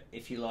pressure,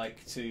 if you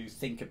like, to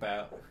think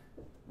about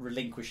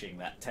relinquishing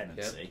that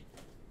tenancy.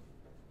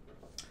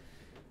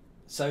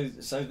 So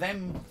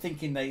them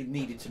thinking they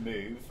needed to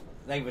move,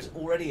 they was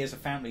already as a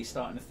family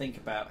starting to think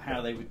about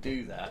how they would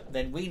do that.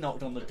 Then we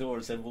knocked on the door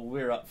and said, well,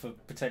 we're up for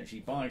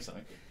potentially buying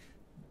something.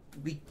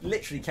 We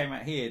literally came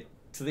out here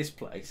to this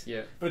place.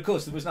 Yeah. But of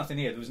course there was nothing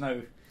here. There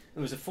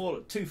was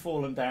two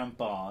fallen down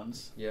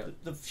barns. Yeah.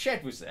 The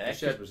shed was there. The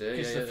shed was there,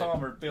 because the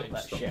farmer had built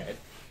that shed.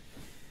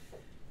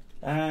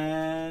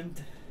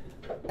 And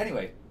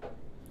anyway,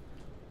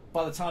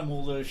 by the time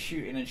all the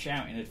shooting and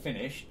shouting had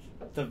finished,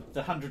 the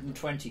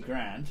 120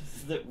 grand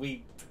that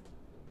we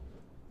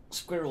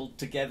squirreled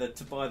together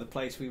to buy the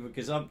place we were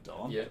gazumped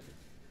on,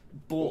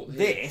 bought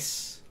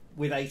this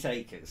with 8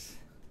 acres.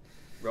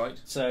 Right.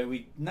 So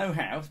we no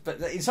house, but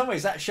in some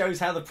ways that shows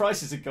how the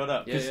prices had gone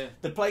up. Yeah.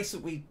 The place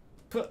that we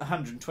put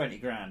 120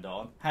 grand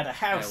on had a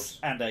house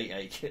and 8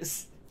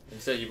 acres.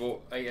 Instead, you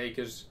bought 8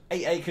 acres.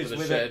 8 acres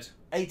with a shed.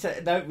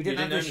 No, we didn't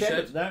have the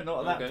shed. No,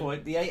 not at that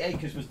point. The 8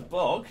 acres was the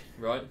bog.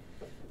 Right.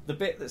 The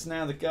bit that's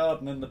now the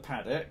garden and the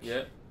paddock.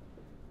 Yeah.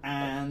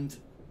 And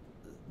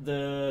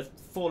the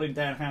falling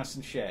down house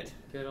and shed.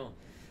 Get on.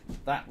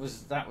 That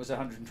was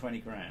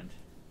 120 grand.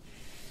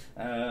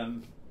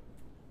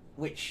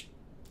 Which.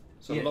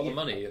 So a lot of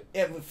money.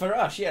 Yeah, for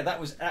us, that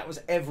was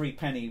every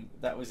penny.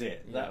 That was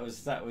it. Yeah.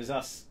 That was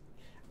us,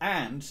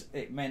 and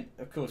it meant,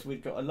 of course,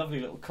 we'd got a lovely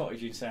little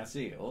cottage in South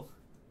Seal.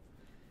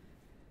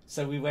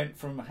 So we went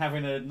from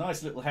having a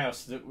nice little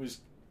house that was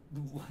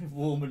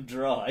warm and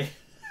dry,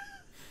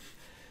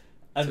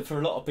 and for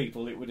a lot of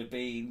people, it would have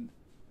been,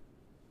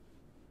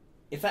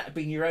 if that had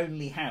been your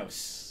only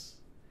house,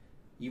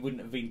 you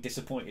wouldn't have been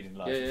disappointed in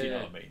life. If you know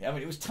what I mean. I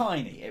mean, it was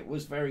tiny. It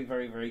was very,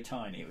 very, very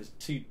tiny. It was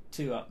two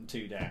up and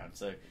 2 down.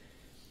 So.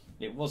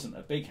 It wasn't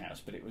a big house,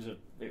 but it was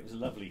a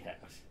lovely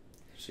house.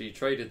 So you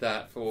traded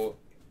that for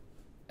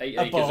 8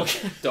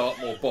 acres of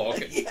Dartmoor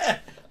bog. Yeah.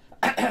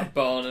 a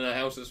barn and a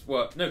house that's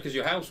what? No, because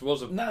your house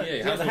was a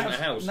your house wasn't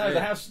a house. No,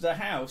 the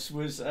house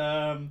was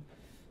a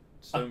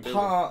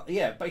part.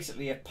 Yeah,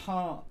 basically a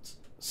part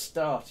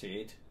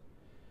started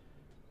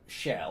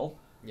shell.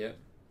 Yeah.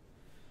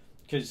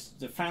 Because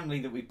the family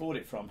that we bought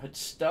it from had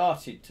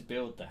started to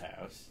build the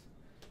house,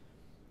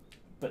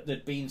 but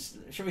there'd been,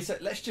 shall we say,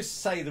 let's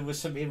just say there was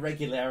some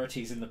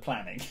irregularities in the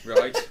planning.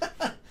 Right.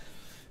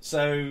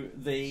 So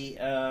we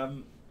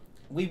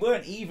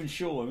weren't even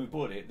sure when we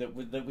bought it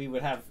that we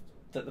would have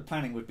that the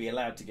planning would be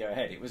allowed to go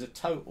ahead. It was a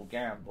total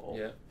gamble.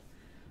 Yeah.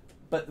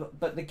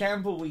 But the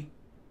gamble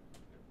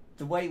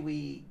the way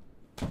we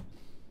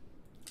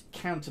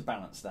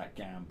counterbalanced that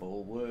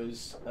gamble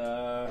was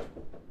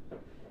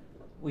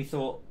we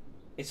thought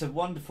it's a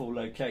wonderful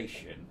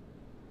location.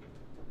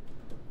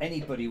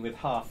 Anybody with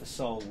half a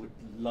soul would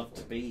love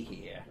to be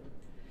here.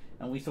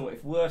 And we thought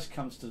if worst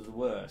comes to the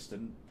worst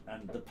and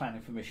the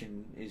planning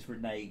permission is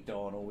reneged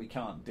on or we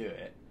can't do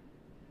it,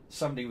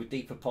 somebody with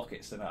deeper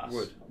pockets than us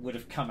would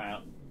have come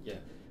out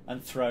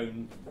and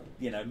thrown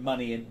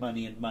money and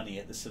money and money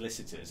at the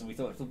solicitors. And we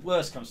thought if the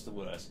worst comes to the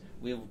worst,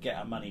 we'll get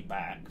our money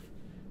back.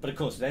 But of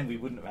course then we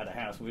wouldn't have had a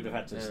house, we would have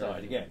had to start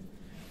it again.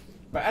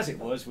 But as it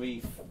was,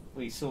 we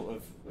sort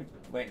of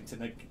went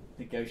into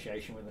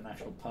negotiation with the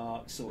national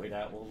park, sorted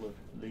out all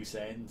the loose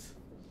ends,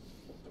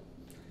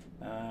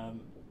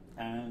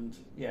 and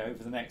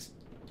over the next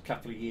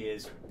couple of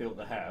years built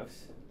the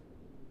house.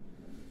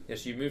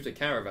 Yes, you moved a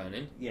caravan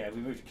in. Yeah,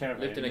 we moved a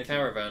caravan. Lived in a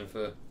caravan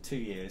for 2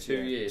 years.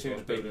 2 years while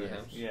building the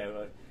house. Yeah,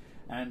 right.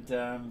 And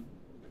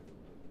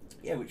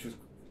which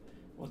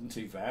wasn't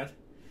too bad.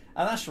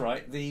 And that's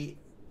right. The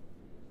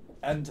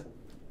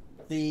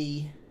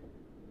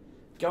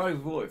guy we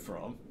bought it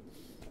from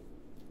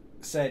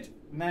said,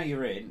 now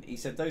you're in, he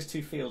said, those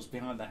 2 fields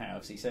behind the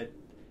house, he said,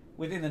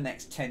 within the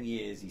next 10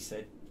 years, he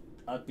said,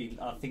 I think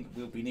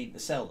we'll be needing to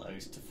sell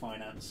those to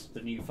finance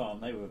the new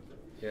farm they were.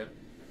 Yeah.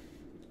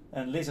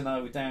 And Liz and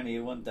I were down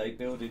here one day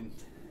doing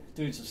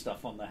some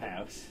stuff on the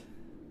house,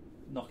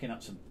 knocking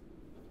up some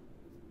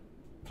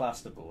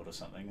plasterboard or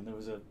something, and there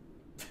was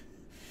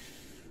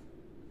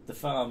the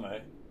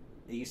farmer,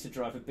 he used to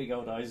drive a big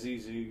old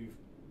Isuzu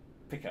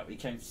pickup, he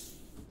came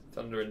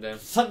thundering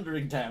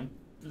down.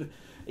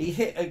 He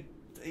hit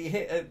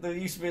there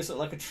used to be a sort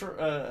of like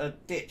a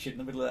ditch in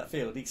the middle of that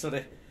field. He sort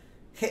of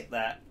hit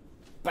that,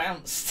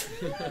 bounced,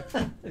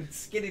 and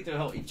skidded to a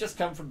halt. He'd just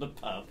come from the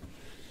pub,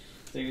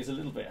 so he was a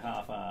little bit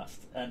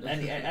half-assed. And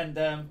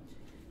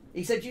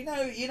he said, you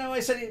know, I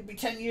said it'd be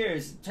 10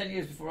 years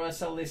before I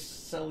sell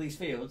these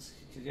fields.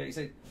 He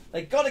said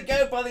they got to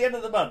go by the end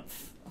of the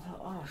month.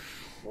 Oh,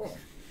 shit.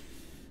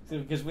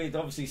 Because we'd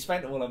obviously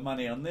spent all our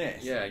money on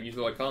this. Yeah, and you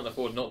thought, I can't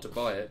afford not to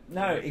buy it.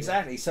 No,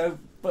 exactly. So,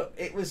 but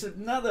it was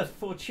another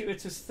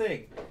fortuitous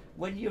thing.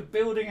 When you're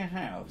building a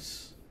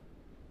house,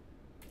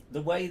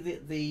 the way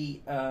that the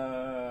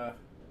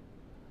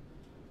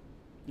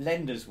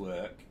lenders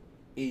work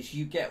is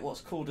you get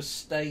what's called a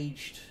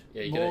staged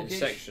you mortgage. get it in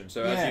sections.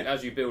 So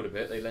as you build a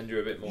bit, they lend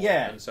you a bit more,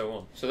 and so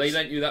on. So they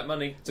lent you that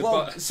money to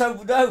buy.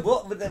 So no,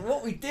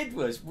 what we did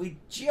was we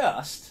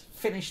just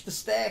finished the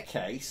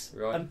staircase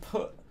and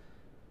put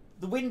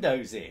the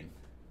windows in,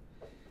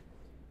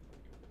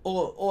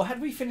 or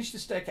had we finished the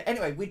staircase?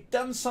 Anyway, we'd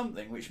done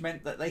something which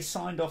meant that they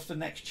signed off the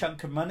next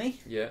chunk of money.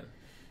 Yeah.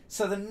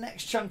 So the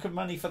next chunk of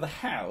money for the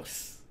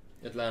house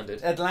had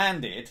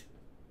landed,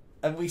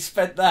 and we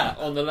spent that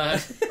on the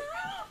land.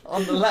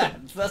 On the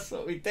land. That's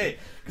what we did.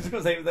 Because of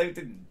course they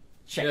didn't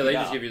check. Yeah, they it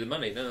just up. give you the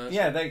money. No,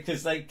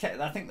 because I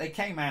think they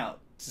came out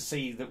to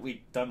see that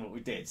we'd done what we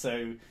did.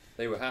 So.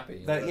 They were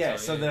happy.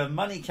 The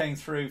money came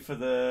through for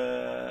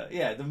the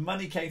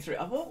money came through.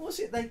 What was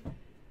it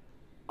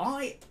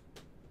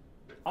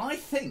I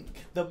think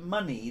the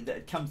money that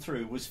had come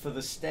through was for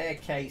the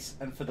staircase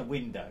and for the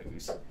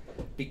windows,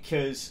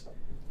 because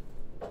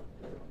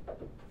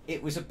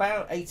it was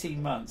about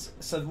 18 months.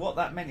 So what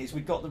that meant is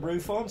we got the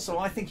roof on. So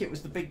I think it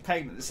was the big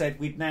payment that said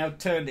we'd now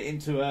turned it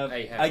into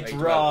a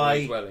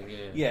dry dwelling,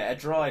 a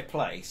dry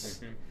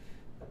place,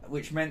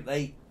 which meant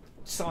they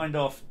signed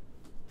off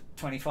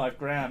 25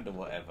 grand or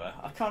whatever.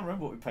 I can't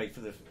remember what we paid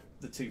for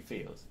the 2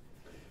 fields.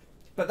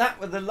 But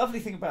the lovely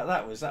thing about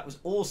that was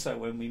also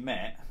when we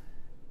met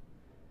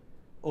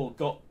or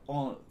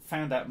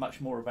found out much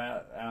more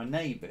about our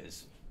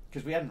neighbours,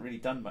 because we hadn't really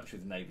done much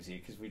with the neighbours here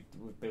because we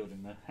were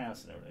building the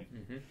house and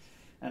everything.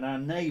 And our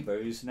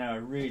neighbour, who's now a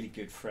really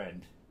good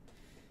friend,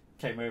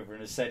 came over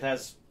and has said,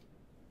 has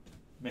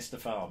Mr.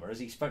 Farmer, has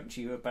he spoken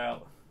to you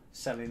about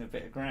selling a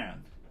bit of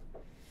ground?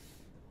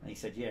 And he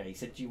said, yeah. He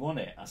said, do you want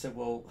it? I said,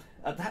 well,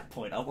 at that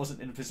point I wasn't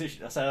in a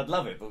position. I said, I'd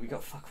love it, but we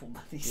got fuck all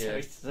money, so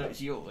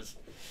it's yours,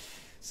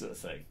 sort of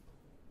thing.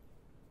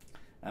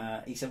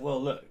 He said,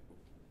 well, look,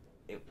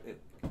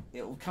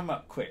 it'll come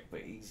up quick,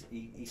 but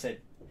he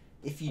said,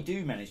 if you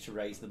do manage to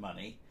raise the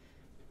money,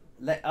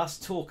 let us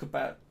talk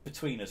about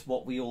between us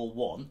what we all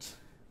want,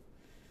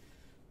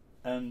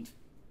 and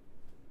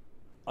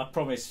I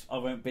promise I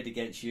won't bid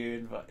against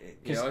you.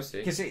 I see.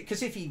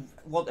 Because if he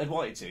had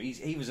wanted to,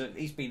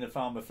 he's been a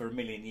farmer for 1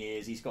 million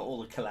years. He's got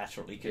all the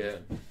collateral he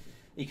could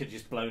he could have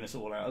just blown us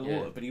all out of the Yeah.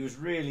 water. But he was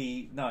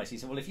really nice. He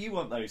said, "Well, if you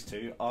want those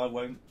two, I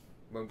won't."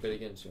 Won't bid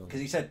against you. Because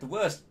he said the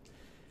worst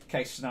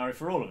case scenario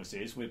for all of us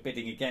is we're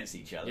bidding against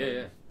each other. Yeah,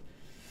 yeah.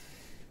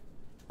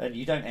 And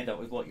you don't end up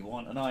with what you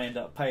want, and I end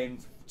up paying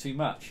too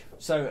much.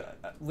 So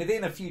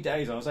within a few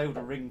days, I was able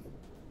to ring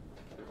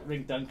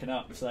Duncan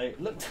up and say,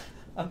 "Look,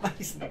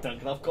 amazingly,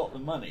 Duncan, I've got the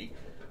money.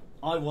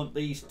 I want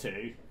these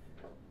two."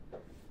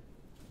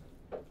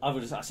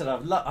 I said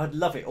I'd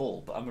love it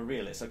all, but I'm a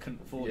realist. I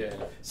couldn't afford it.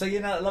 So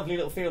that lovely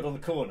little field on the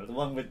corner, the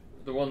one with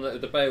the one that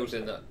the bales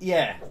in that.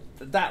 Yeah,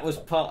 that was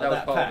part of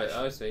that patch. Of it.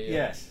 I see. Yeah.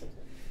 Yes.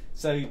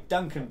 So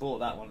Duncan bought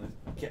that one,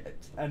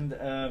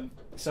 and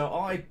so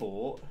I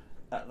bought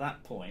at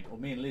that point, or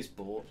me and Liz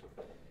bought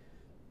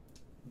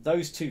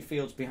those two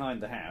fields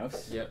behind the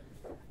house. Yep.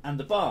 And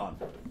the barn.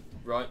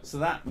 Right. So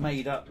that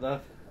made up the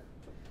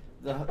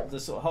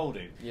sort of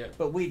holding. Yeah.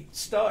 But we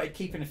started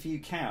keeping a few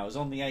cows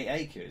on the 8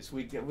 acres.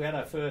 We had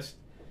our first.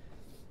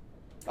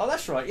 Oh,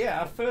 that's right. Yeah,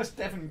 our first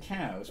Devon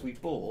cows we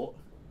bought.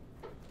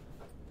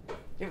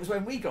 It was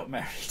when we got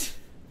married.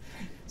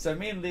 So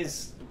me and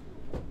Liz,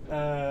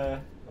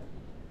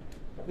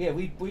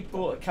 we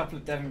bought a couple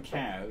of Devon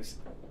cows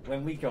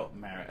when we got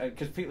married.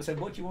 Because people said,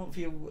 "What do you want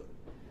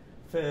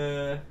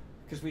for?"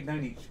 Because we'd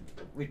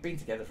been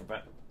together for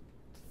about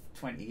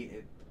 20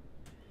 years.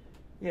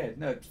 Yeah,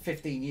 no,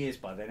 15 years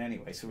by then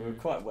anyway. So we were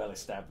quite well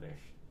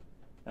established,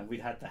 and we'd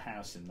had the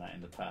house in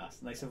the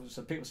past. And they said,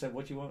 so people said,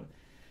 "What do you want?"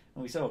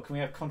 And we said, "Oh, can we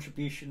have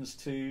contributions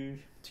to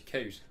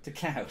cows?" To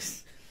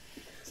cows.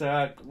 So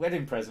our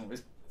wedding present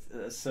was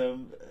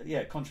some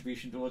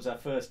contribution towards our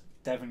first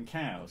Devon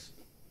cows.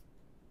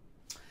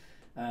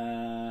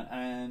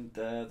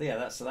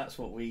 That's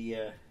what we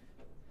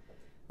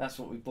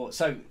bought.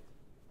 So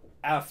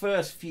our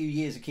first few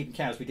years of keeping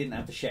cows, we didn't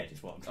have the shed,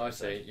 is what I'm trying I to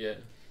say. see. Yeah.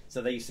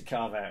 So they used to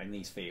carve out in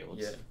these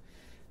fields. Yeah.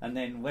 And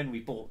then when we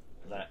bought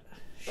that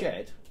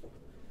shed,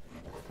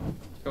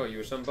 oh, you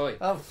were some boy.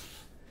 Oh,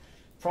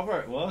 proper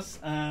it was,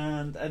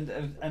 and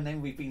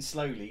then we've been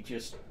slowly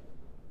just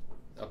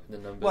up in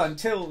the numbers. Well,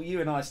 until you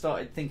and I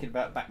started thinking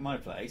about Back My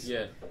Place.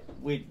 Yeah.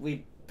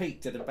 We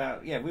peaked at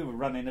about we were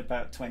running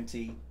about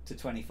 20 to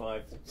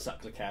 25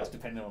 suckler cows,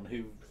 depending on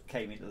who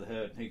came into the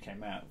herd and who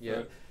came out.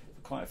 For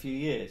quite a few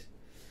years,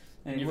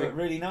 and it worked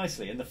really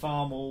nicely, and the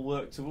farm all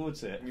worked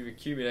towards it. You've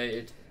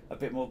accumulated a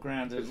bit more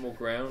ground.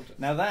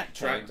 Now that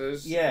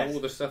tractors,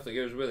 all the stuff that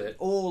goes with it.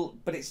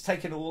 But it's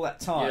taken all that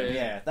time.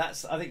 Yeah.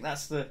 I think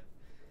that's the.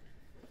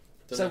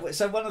 So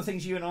one of the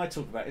things you and I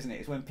talk about, isn't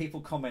it, is when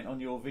people comment on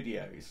your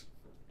videos,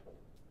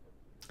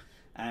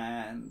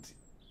 and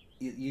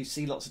you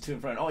see lots of to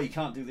and fro. Oh, you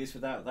can't do this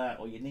without that,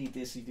 or you need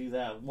this, you do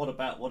that. What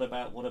about?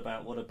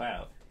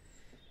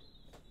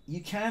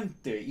 You can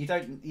do it.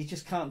 You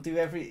just can't do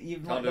You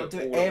might not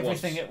do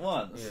everything at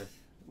once,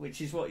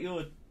 which is what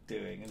you're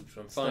doing. And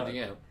I'm finding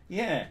out.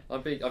 Yeah,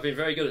 I've been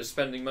very good at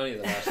spending money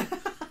the last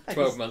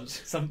 12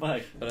 months.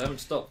 Somebody, but I haven't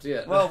stopped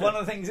yet. Well, one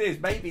of the things is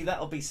maybe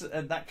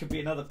that could be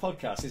another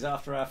podcast. Is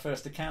after our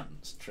first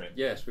accountant's trip.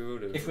 Yes, we will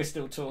do. If we're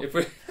still talking. If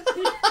we're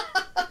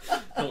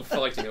not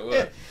fighting at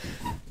work.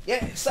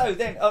 Yeah. So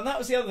then, that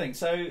was the other thing.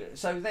 So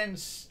then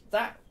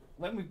that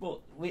when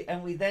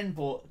we then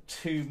bought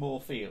 2 more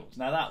fields.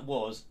 Now that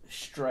was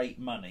straight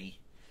money,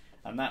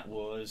 and that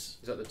was.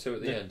 Is that the 2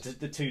 at the end?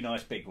 The 2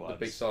 nice big ones.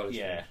 The big silage.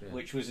 Yeah,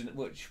 which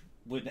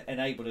would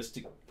enable us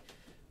to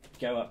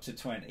go up to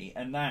 20,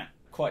 and that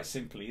quite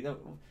simply that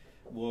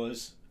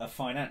was a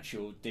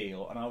financial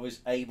deal, and I was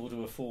able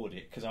to afford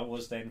it because I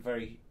was then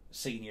very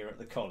senior at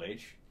the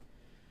college.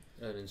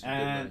 Earning some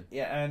good money.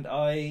 Yeah, and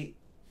I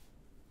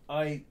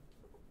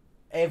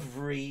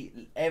every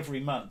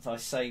month I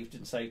saved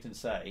and saved and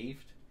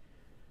saved,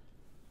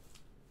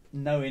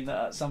 knowing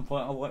that at some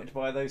point I wanted to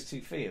buy those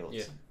 2 fields.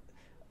 Yeah.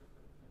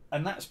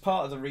 And that's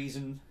part of the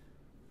reason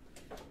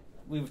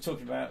we were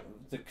talking about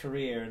the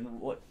career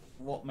and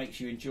what makes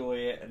you enjoy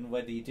it and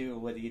whether you do or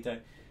whether you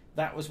don't.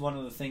 That was one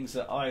of the things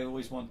that I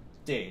always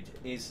did,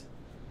 is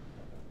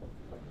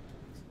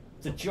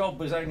the job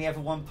was only ever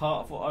one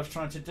part of what I was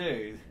trying to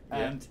do.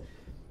 And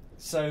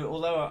so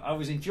although I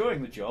was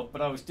enjoying the job,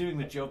 but I was doing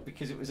the job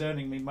because it was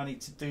earning me money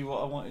to do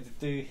what I wanted to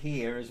do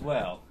here as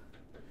well.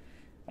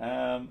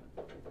 And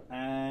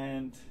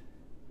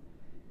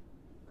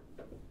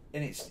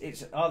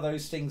it's are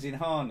those things in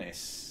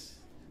harness?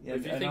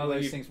 And are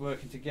those things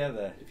working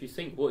together? If you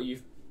think what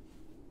you've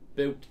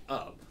built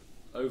up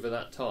over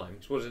that time,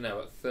 so what is it now,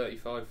 at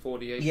 35,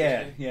 40 acres?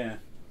 Yeah.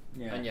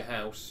 And your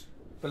house.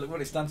 But look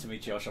what it's done to me,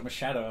 Josh. I'm a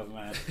shadow of a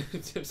man.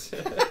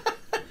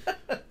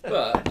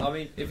 But, I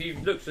mean, if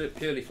you've looked at it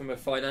purely from a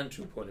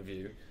financial point of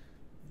view,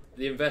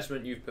 the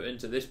investment you've put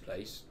into this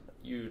place,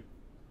 you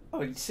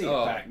see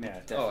it back now,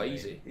 definitely. Oh,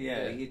 easy.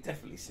 Yeah, you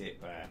definitely see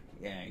it back.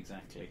 Yeah,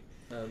 exactly.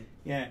 But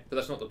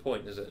that's not the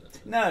point, is it?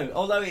 No,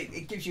 although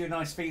it gives you a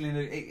nice feeling.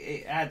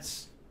 It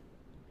adds.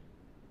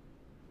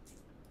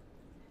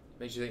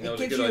 Makes you think that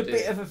was a good idea. It gives you a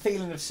bit of a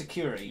feeling of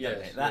security,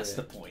 doesn't it? That's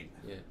the point.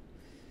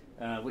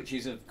 Yeah. Which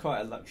is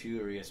quite a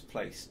luxurious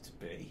place to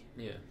be.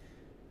 Yeah.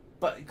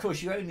 But of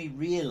course, you only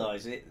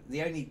realise it.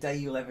 The only day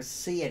you'll ever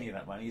see any of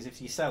that money is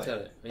if you sell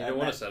it. And you don't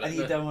want to sell it. And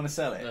you don't want to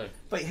sell it. No.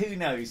 But who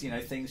knows?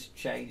 Things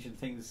change and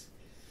things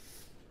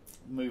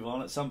move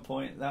on. At some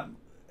point,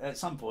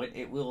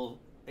 it will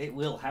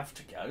have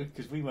to go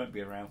because we won't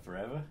be around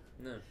forever.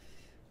 No.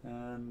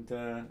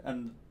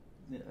 And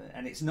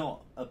it's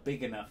not a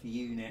big enough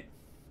unit.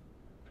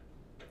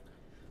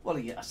 Well,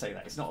 yeah, I say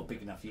that it's not a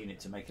big enough unit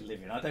to make a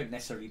living. I don't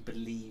necessarily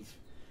believe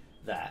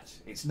that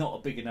it's not a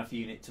big enough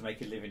unit to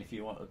make a living if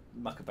you want to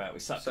muck about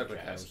with suckling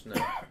cows. No.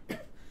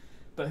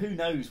 But who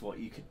knows what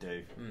you could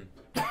do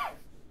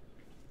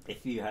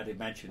if you had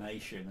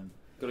imagination and.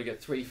 Got to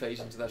get 3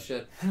 phase into that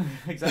shed.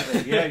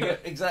 Exactly. Yeah,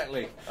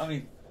 exactly. I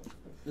mean,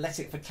 let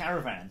it for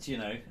caravans.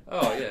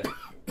 Oh yeah.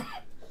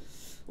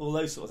 All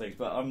those sort of things.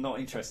 But I'm not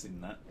interested in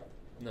that.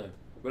 No.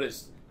 But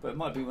it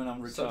might be when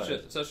I'm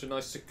retired. Such a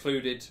nice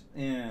secluded,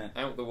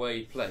 out the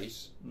way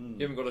place. You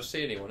haven't got to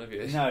see anyone, have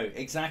you? No,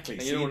 exactly.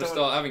 And you don't want to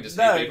start having to see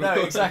people.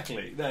 No,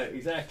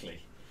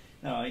 exactly.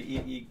 No,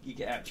 you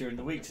get out during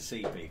the week to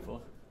see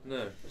people.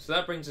 No. So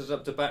that brings us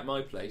up to Back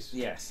My Place.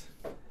 Yes.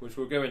 Which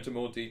we'll go into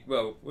more detail.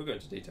 Well, we'll go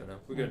into detail now.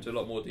 We'll go into a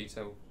lot more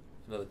detail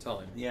another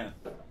time. Yeah.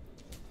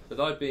 But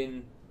I've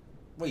been.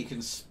 Well, you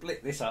can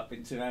split this up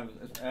into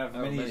however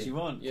many as you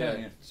want, can't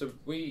you? So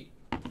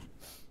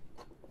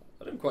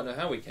I don't quite know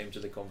how we came to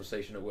the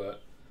conversation at work.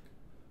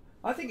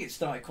 I think it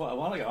started quite a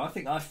while ago. I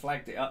think I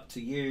flagged it up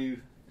to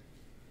you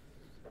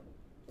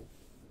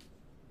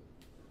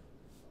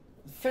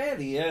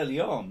fairly early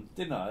on,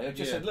 didn't I? I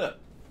just said, look,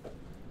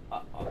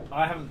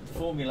 I haven't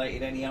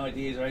formulated any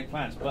ideas or any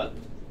plans, but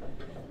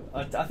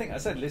I think I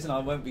said, listen, I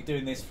won't be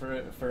doing this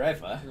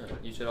forever. Yeah.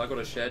 You said I got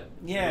a shed,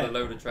 with a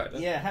load of tractor.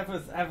 Yeah, have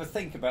a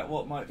think about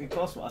what might be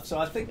possible. So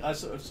I think I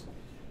was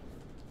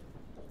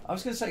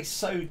going to say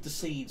sowed the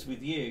seeds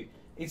with you.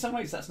 In some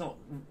ways, that's not.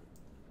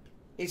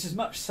 It's as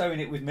much sowing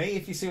it with me,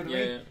 if you see what I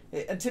mean.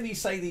 Until you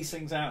say these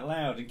things out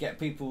loud and get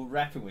people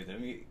rapping with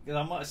them,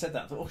 I might have said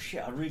that. Oh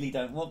shit, I really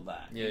don't want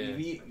that.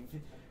 Yeah.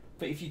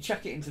 But if you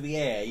chuck it into the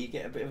air, you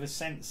get a bit of a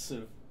sense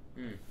of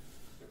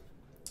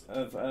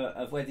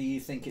whether you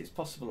think it's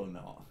possible or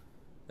not.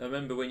 I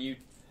remember when you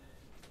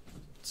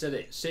said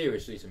it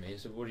seriously to me. I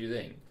said, "What do you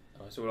think?"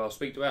 I said, "Well, I'll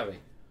speak to Abby."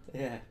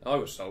 Yeah. I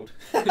was sold.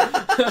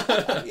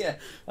 Yeah.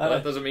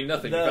 That doesn't mean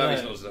nothing if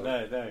Abby's not sold.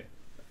 No.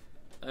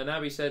 And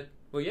Abby said,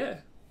 "Well, yeah."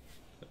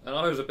 And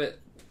I was a bit.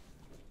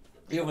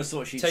 You almost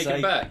thought she'd taken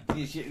say. back.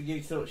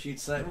 You thought she'd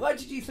say. Why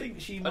did you think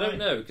she might? I don't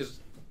know, because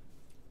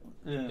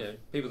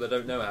people that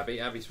don't know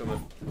Abby's from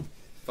a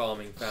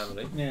farming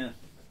family. Yeah.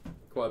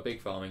 Quite a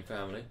big farming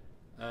family,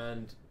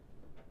 and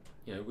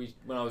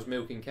when I was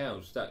milking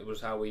cows, that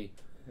was how we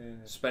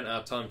spent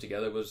our time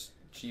together. Was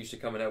she used to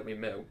come and help me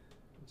milk,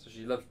 so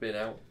she loves being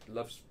out,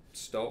 loves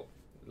stock,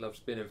 loves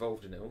being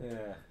involved in it all.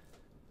 Yeah.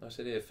 I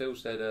said, "Here, Phil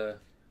said,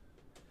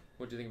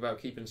 what do you think about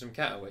keeping some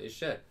cattle at his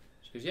shed?"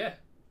 She goes, "Yeah."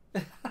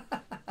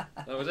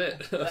 That was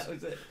it. That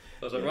was it.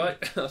 I was like,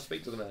 right, I'll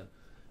speak to the man.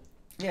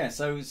 Yeah,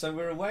 so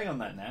we're away on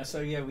that now.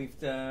 So yeah, we've.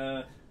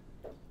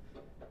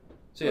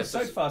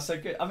 So far so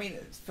good. I mean,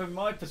 from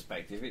my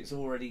perspective, it's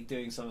already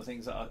doing some of the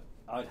things that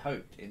I'd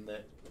hoped. In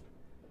that,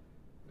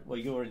 well,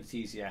 you're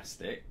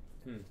enthusiastic.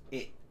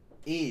 It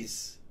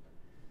is.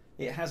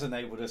 It has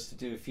enabled us to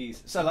do a few.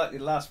 So like the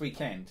last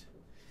weekend,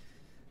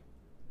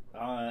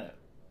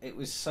 it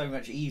was so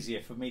much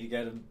easier for me to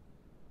go to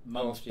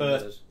Mum's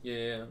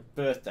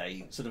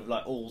birthday, sort of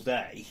like all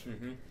day,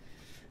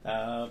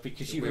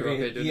 because you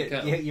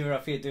were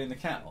up here doing the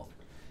cattle.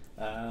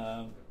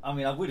 I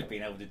mean, I would have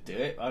been able to do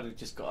it. I'd have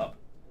just got up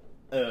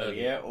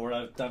earlier, or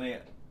I've done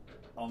it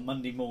on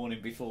Monday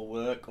morning before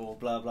work, or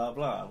blah blah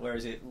blah.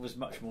 Whereas it was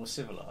much more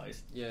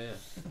civilised. Yeah.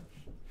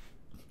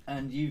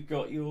 And you've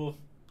got your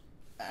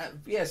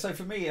So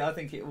for me, I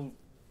think it will.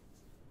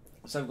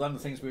 So one of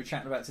the things we were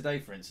chatting about today,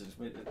 for instance,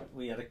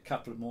 we had a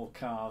couple of more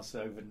calves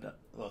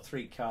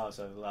 3 calves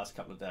over the last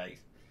couple of days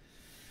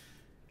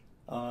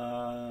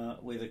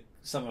with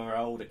some of our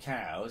older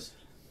cows,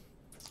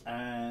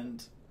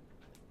 and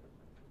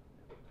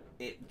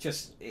it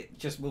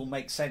just will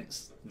make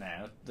sense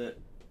now that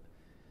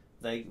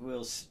they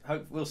will.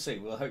 We'll see.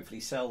 We'll hopefully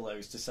sell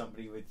those to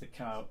somebody with the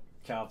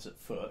calves at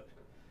foot,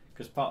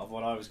 because part of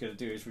what I was going to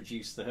do is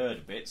reduce the herd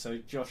a bit, so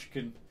Josh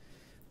can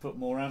put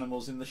more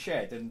animals in the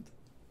shed and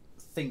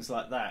things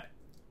like that.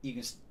 You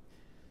can,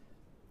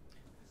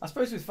 I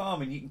suppose, with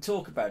farming you can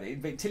talk about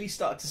it, but until you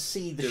start to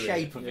see the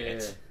shape of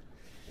it.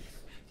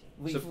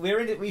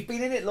 We've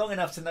been in it long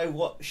enough to know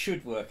what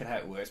should work and how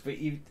it works, but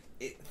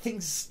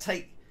things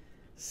take.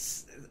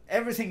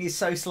 Everything is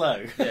so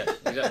slow. Yeah,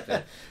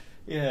 exactly.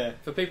 Yeah.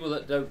 For people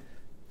that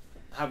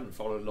haven't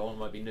followed along,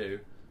 might be new.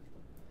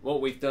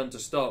 What we've done to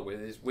start with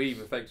is we've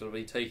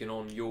effectively taken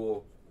on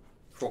your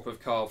crop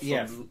of calves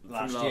from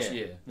last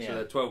year. Yeah. So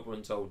they're 12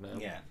 months old now.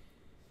 Yeah.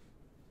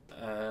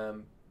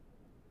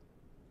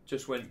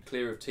 Just went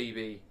clear of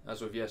TB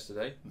as of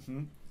yesterday,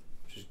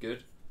 which is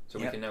good. So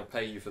we can now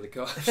pay you for the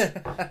calves.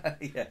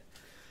 Yeah.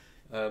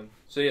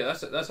 So yeah,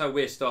 that's how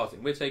we're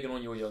starting. We're taking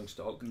on your young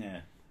stock.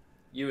 Yeah.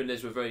 You and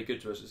Liz were very good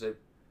to us and said,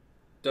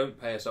 don't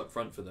pay us up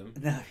front for them.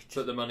 No,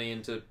 Put the money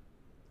into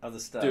other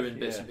stuff, doing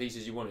bits and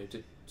pieces you wanted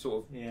to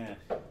sort of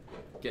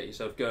get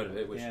yourself going with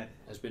it, which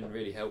has been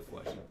really helpful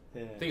actually.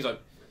 Yeah. Things like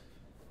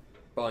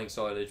buying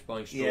silage,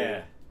 buying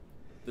straw,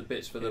 the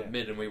bits for the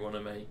midden we want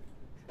to make.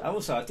 I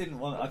just didn't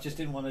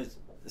want to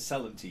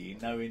sell them to you,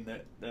 knowing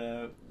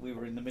that we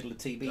were in the middle of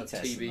TB that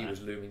testing. TB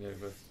was looming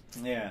over.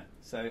 Yeah,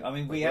 so I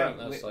mean,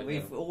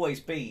 we've always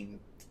been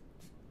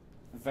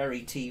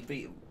very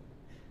TB.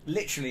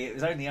 Literally, it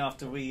was only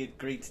after we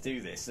agreed to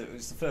do this that it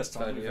was the first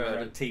time we've ever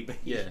had TB.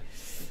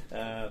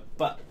 Yeah.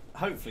 But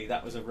hopefully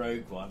that was a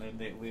rogue one, and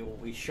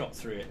we shot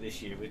through it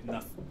this year with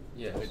nothing.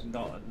 Yes. With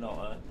not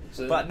a.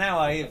 So but now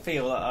I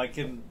feel that I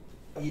can.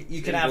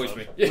 You can have them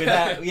me.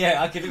 without.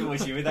 Yeah, I can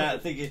invoice you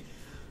without thinking.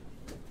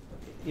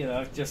 You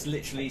know, just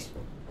literally.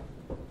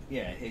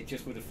 Yeah, it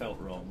just would have felt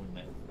wrong, wouldn't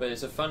it? But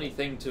it's a funny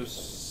thing to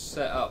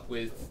set up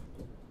with.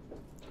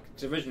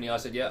 Because originally I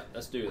said, yeah,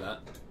 let's do that.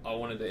 I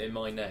wanted it in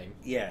my name.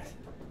 Yeah.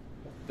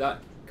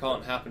 That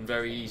can't happen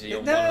very easy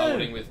on No. one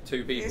holding with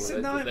two people. It's a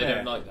They nightmare.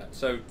 don't like that.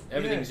 So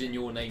everything's in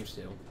your name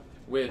still.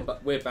 We're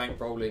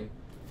bankrolling,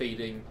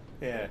 feeding,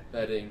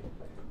 bedding,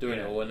 doing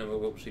it all, and then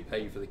we'll obviously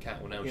pay you for the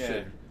cattle now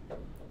soon.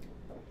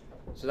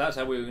 So that's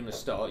how we were going to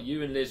start.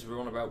 You and Liz were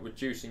on about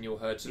reducing your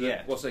herd. So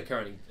what's there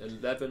currently?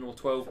 11 or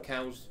 12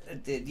 cows?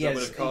 Yes,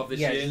 would have calved this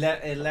year?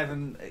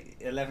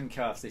 11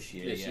 calves this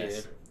year. This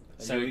year.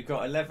 So we've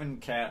got 11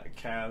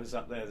 cows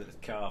up there that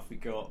have calved. We've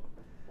got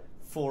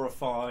 4 or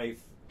 5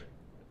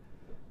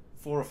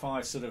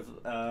 sort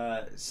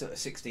of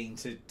 16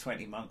 to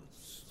 20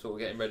 months. Sort of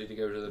getting ready to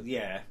go to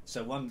the...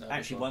 So one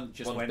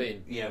just went.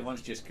 Been.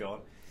 One's just gone.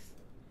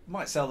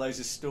 Might sell those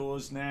as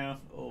stores now,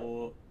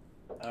 or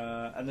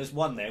and there's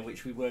one there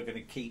which we were going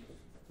to keep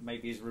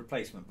maybe as a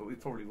replacement, but we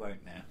probably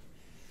won't now.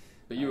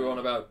 But you were on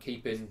about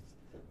keeping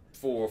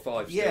 4 or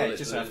 5 still.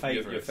 Just our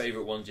favourites. Your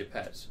favourite ones, your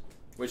pets.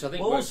 Which I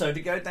think well, also to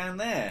go down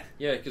there.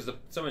 Yeah, because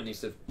someone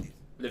needs to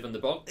live on the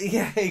bog.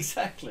 Yeah,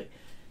 exactly.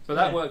 But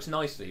that works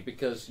nicely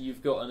because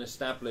you've got an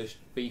established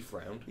beef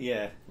round.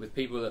 Yeah. With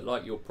people that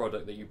like your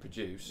product that you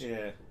produce.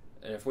 Yeah.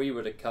 And if we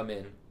were to come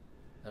in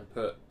and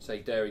put,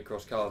 say, dairy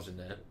cross calves in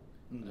there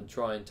and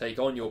try and take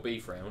on your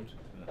beef round,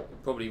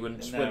 it probably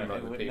wouldn't swim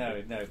right with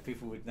people. No,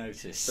 people would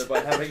notice. So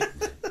by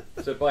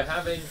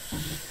having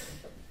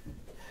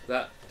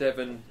that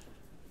Devon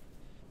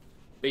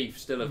beef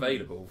still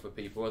available for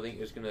people, I think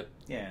it's going to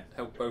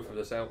help both of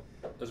us out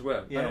as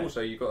well. Yeah. And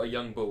also, you've got a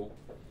young bull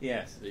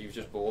that you've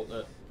just bought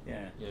that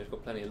he's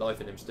got plenty of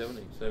life in him still,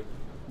 hasn't he? So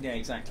yeah,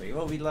 exactly.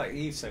 Well, like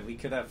you said, we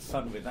could have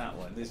fun with that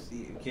one.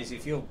 Because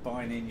if you're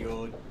buying in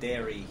your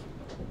dairy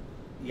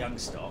young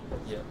stock,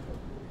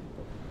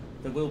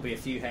 there will be a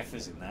few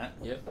heifers in that.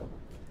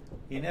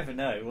 You never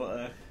know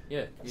what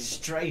a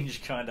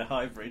strange kind of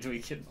hybrid we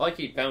can. I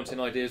keep bouncing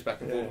ideas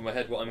back and forth in my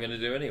head what I'm going to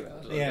do anyway.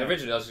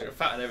 Originally, I was going to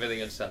fatten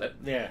everything and sell it.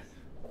 Yeah.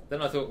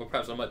 Then I thought, well,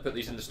 perhaps I might put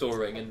these in the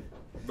storing and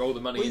roll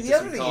the money into the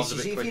some other calves thing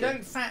is, a bit if quicker. you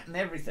don't fatten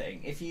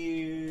everything, if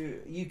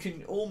you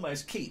can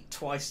almost keep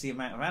twice the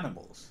amount of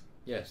animals.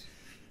 Yes.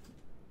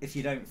 If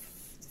you don't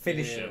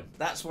finish them,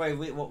 that's why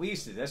what we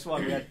used to do. That's why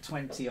we had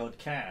 20 odd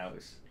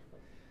cows.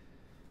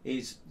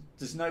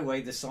 There's no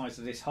way the size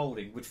of this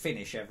holding would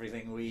finish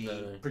everything we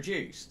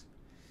produced.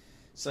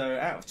 So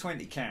out of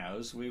 20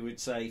 cows, we would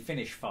say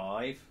finish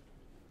 5,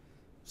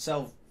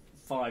 sell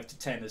 5 to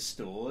 10 as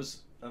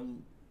stores,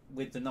 and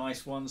with the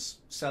nice ones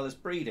sell as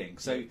breeding.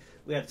 So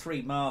we had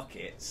 3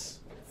 markets,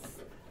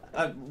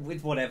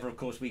 with whatever, of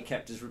course, we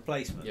kept as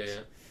replacements.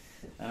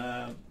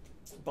 But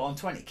on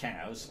 20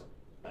 cows,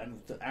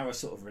 and our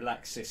sort of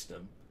relaxed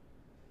system,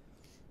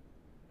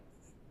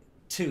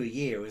 2 a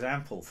year was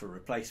ample for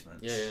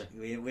replacements.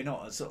 We're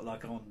not sort of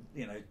like on,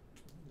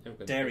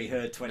 dairy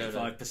herd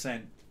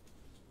 25%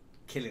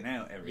 killing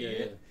out every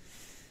year.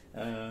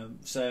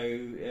 So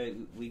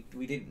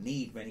we didn't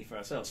need many for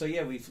ourselves. So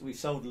we've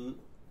sold.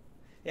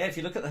 If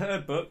you look at the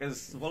herd book,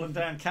 there's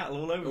Wallendown cattle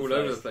all over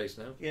the place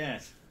now.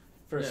 Yes,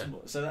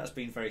 so that's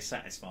been very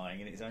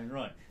satisfying in its own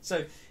right.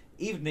 So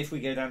even if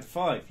we go down to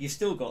 5, you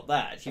still got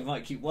that. You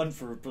might keep 1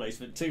 for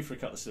replacement, 2 for a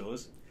couple of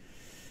stores.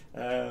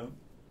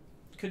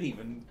 Could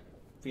even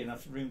be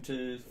enough room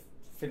to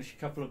finish a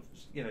couple of,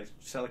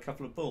 sell a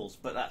couple of bulls,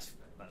 but that's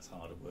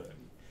harder work.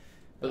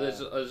 But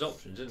there's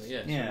options,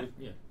 isn't there?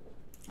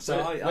 So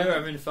we're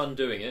having fun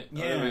doing it. I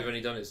know we've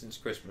only done it since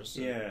Christmas.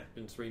 So it's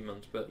been 3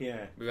 months, but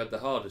we've had the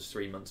hardest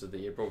 3 months of the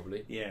year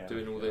probably.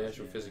 Doing all the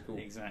actual physical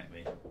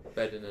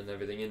bedding and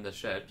everything in the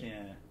shed.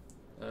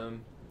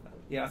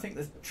 I think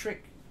the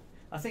trick.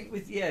 I think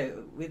with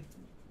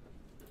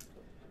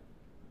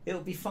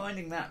it'll be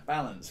finding that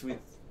balance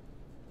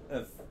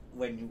of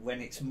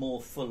when it's more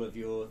full of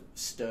your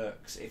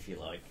stirks, if you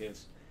like,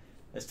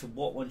 as to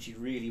what ones you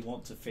really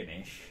want to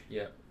finish.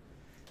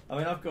 I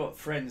mean, I've got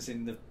friends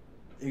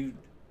who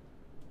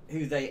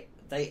they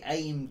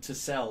aim to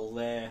sell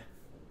their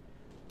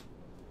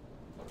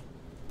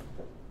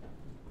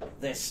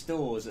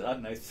stores at, I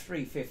don't know,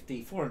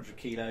 350, 400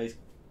 kilos,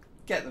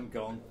 get them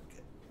gone,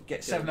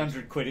 get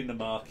 700 quid in the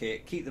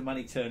market, keep the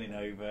money turning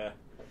over,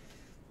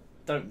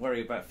 don't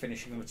worry about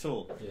finishing them at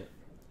all.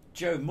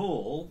 Joe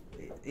Moore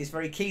is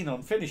very keen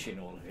on finishing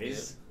all of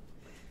his.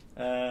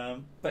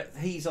 But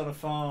he's on a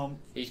farm.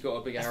 He's got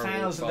a big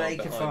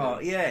 1,000-acre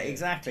farm. Yeah,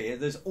 exactly.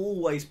 There's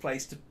always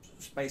space to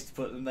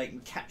put them. They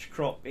can catch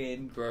crop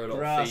in, grow a lot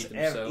grass. of feed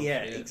themselves. Yeah,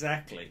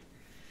 exactly.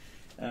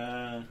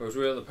 Whereas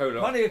we're at the polar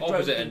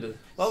opposite end of.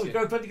 Well, we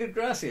grow plenty good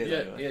grass here.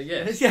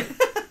 Yeah.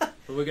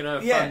 But we're going to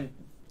have fun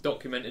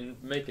documenting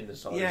making the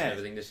silage and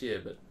everything this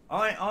year. But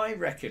I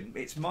reckon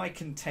it's my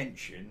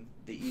contention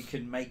that you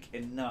can make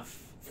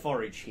enough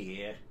forage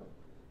here.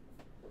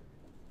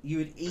 You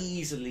would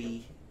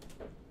easily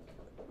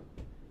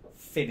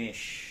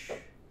finish.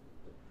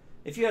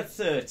 If you had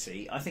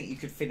 30, I think you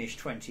could finish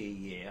 20 a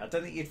year. I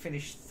don't think you'd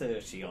finish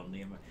 30 on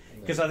them,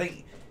 because I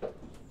think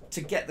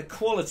to get the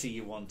quality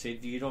you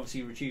wanted, you'd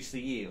obviously reduce the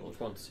yield.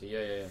 Quantity,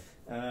 yeah.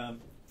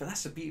 But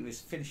that's the beauty of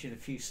finishing a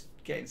few,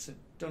 getting some.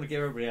 Don't want to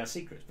give everybody our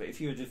secrets, but if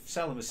you were to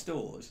sell them as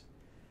stores,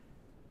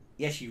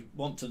 yes, you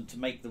want them to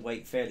make the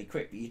weight fairly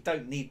quick, but you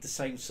don't need the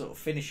same sort of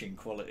finishing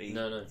quality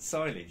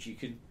silage. You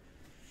can.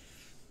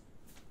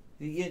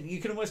 You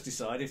can almost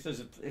decide if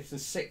there's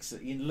 6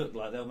 that you look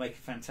like they'll make a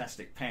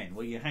fantastic pen.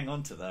 Well, you hang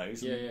on to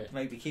those and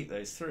maybe keep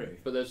those through.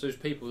 But there's those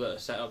people that are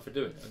set up for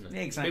doing it, aren't there?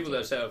 Yeah, exactly. People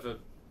that are set up for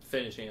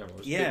finishing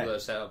animals. People that are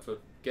set up for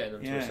getting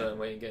them to a certain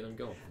weight and getting them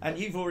gone. And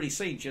you've already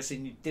seen, just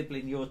in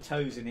dibbling your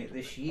toes in it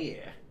this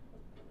year.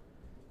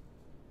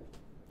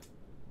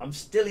 I'm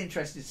still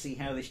interested to see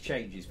how this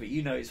changes, but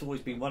it's always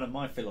been one of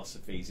my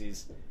philosophies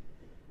is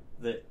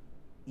that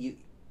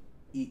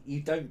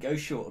you don't go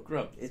short of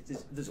grub.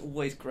 There's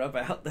always grub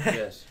out there.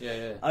 Yes,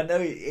 yeah. I know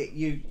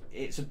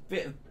it's a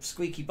bit of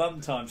squeaky bum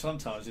time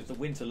sometimes if the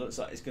winter looks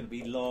like it's going to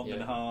be long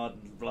and hard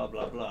and blah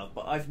blah blah.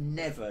 But I've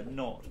never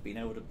not been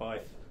able to buy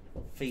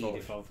feed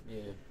if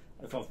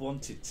I've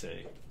wanted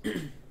to.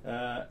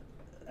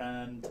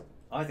 And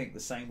I think the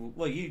same.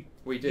 Well,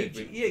 we did.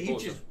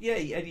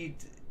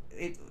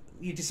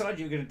 You decided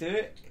you were going to do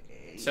it.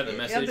 Sent a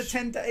message. Under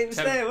 10 days, it was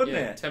there, wasn't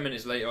it? 10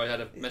 minutes later, I had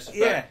a message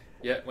back.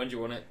 Yeah, when do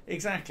you want it?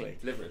 Exactly.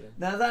 Deliver it then.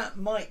 Now that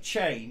might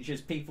change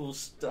as people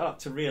start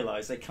to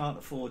realise they can't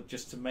afford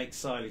just to make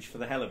silage for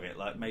the hell of it,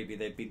 like maybe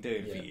they've been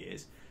doing for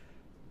years.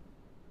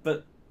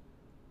 But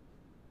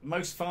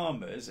most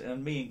farmers,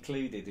 and me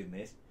included in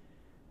this,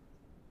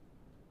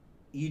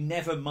 you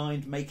never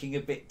mind making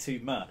a bit too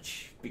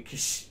much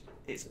because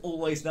it's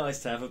always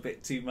nice to have a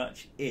bit too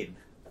much in.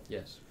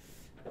 Yes.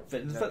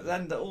 But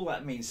then all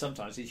that means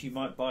sometimes is you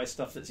might buy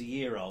stuff that's a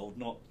year old,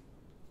 not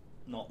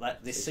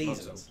that this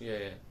season.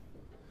 Yeah.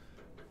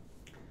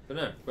 But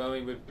no, well,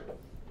 I mean,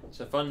 it's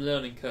a fun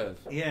learning curve.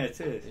 Yeah, it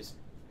is.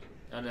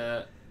 And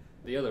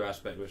the other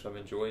aspect which I'm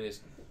enjoying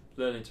is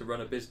learning to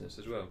run a business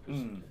as well.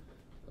 Cause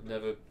I've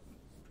never.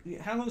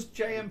 How long's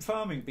JM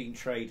Farming been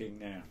trading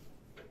now?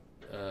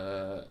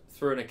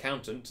 Through an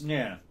accountant.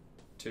 Yeah.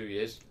 2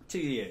 years. 2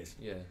 years.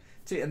 Yeah.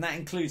 And that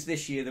includes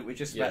this year that we're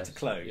just about to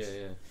close.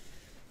 Yeah.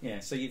 Yeah,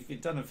 so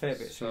you've done a fair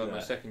bit through that. My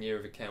second year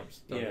of accounts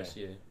done this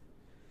year.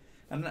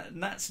 And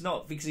that's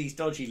not because he's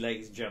dodgy,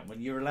 ladies and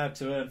gentlemen. You're allowed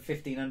to earn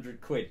 1,500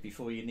 quid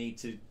before you need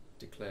to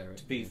declare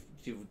it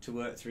to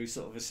work through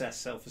sort of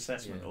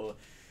self-assessment. Or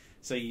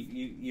so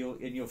you're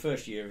in your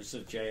first year of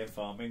JM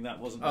Farming. That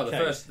wasn't the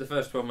case. The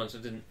first 12 months I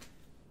didn't.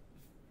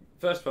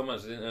 First 12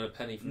 months I didn't earn a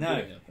penny from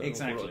doing it. Put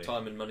a lot of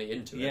time and money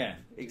into it. Yeah,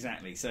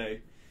 exactly. So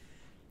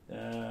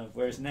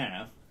whereas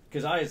now.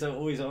 Because I was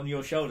always on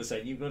your shoulder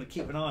saying you've got to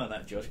keep an eye on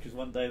that, Josh. Because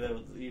one day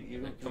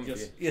you'll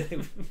just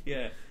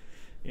yeah.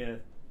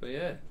 But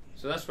yeah,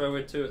 so that's where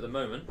we're to at the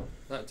moment.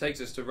 That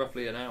takes us to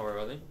roughly an hour,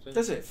 I think. So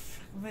does it?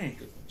 Me.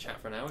 Chat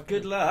for an hour.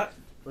 Good luck.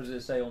 What does it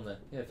say on there?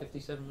 Yeah,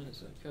 57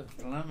 minutes. Good.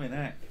 Blimey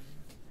neck.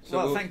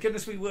 So thank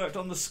goodness we worked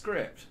on the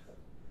script.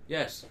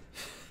 Yes.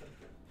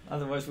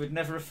 Otherwise, we'd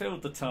never have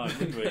filled the time,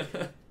 would we?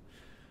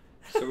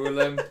 So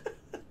we'll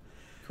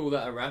call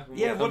that a wrap. And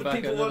we'll what do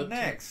people want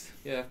next?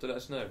 Yeah, have to let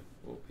us know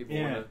what people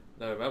want to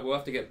know about. We'll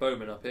have to get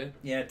Bowman up here.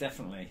 Yeah,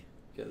 definitely.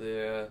 Get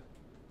the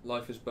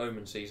Life as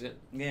Bowman sees it.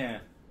 Yeah.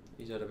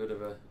 He's had a bit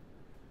of a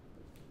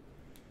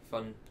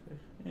fun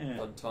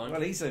time.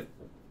 Well, he's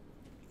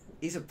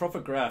a proper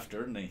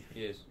grafter, isn't he?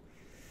 He is.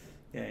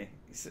 Yeah.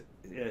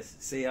 Yes.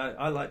 See,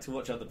 I like to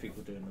watch other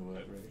people doing the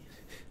work. Really.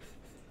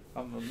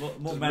 I'm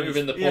more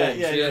moving the palms.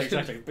 Yeah,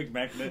 exactly. Big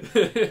magnet.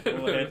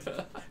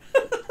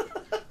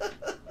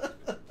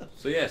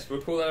 So yes,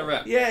 we'll call that a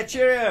wrap. Yeah,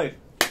 cheerio.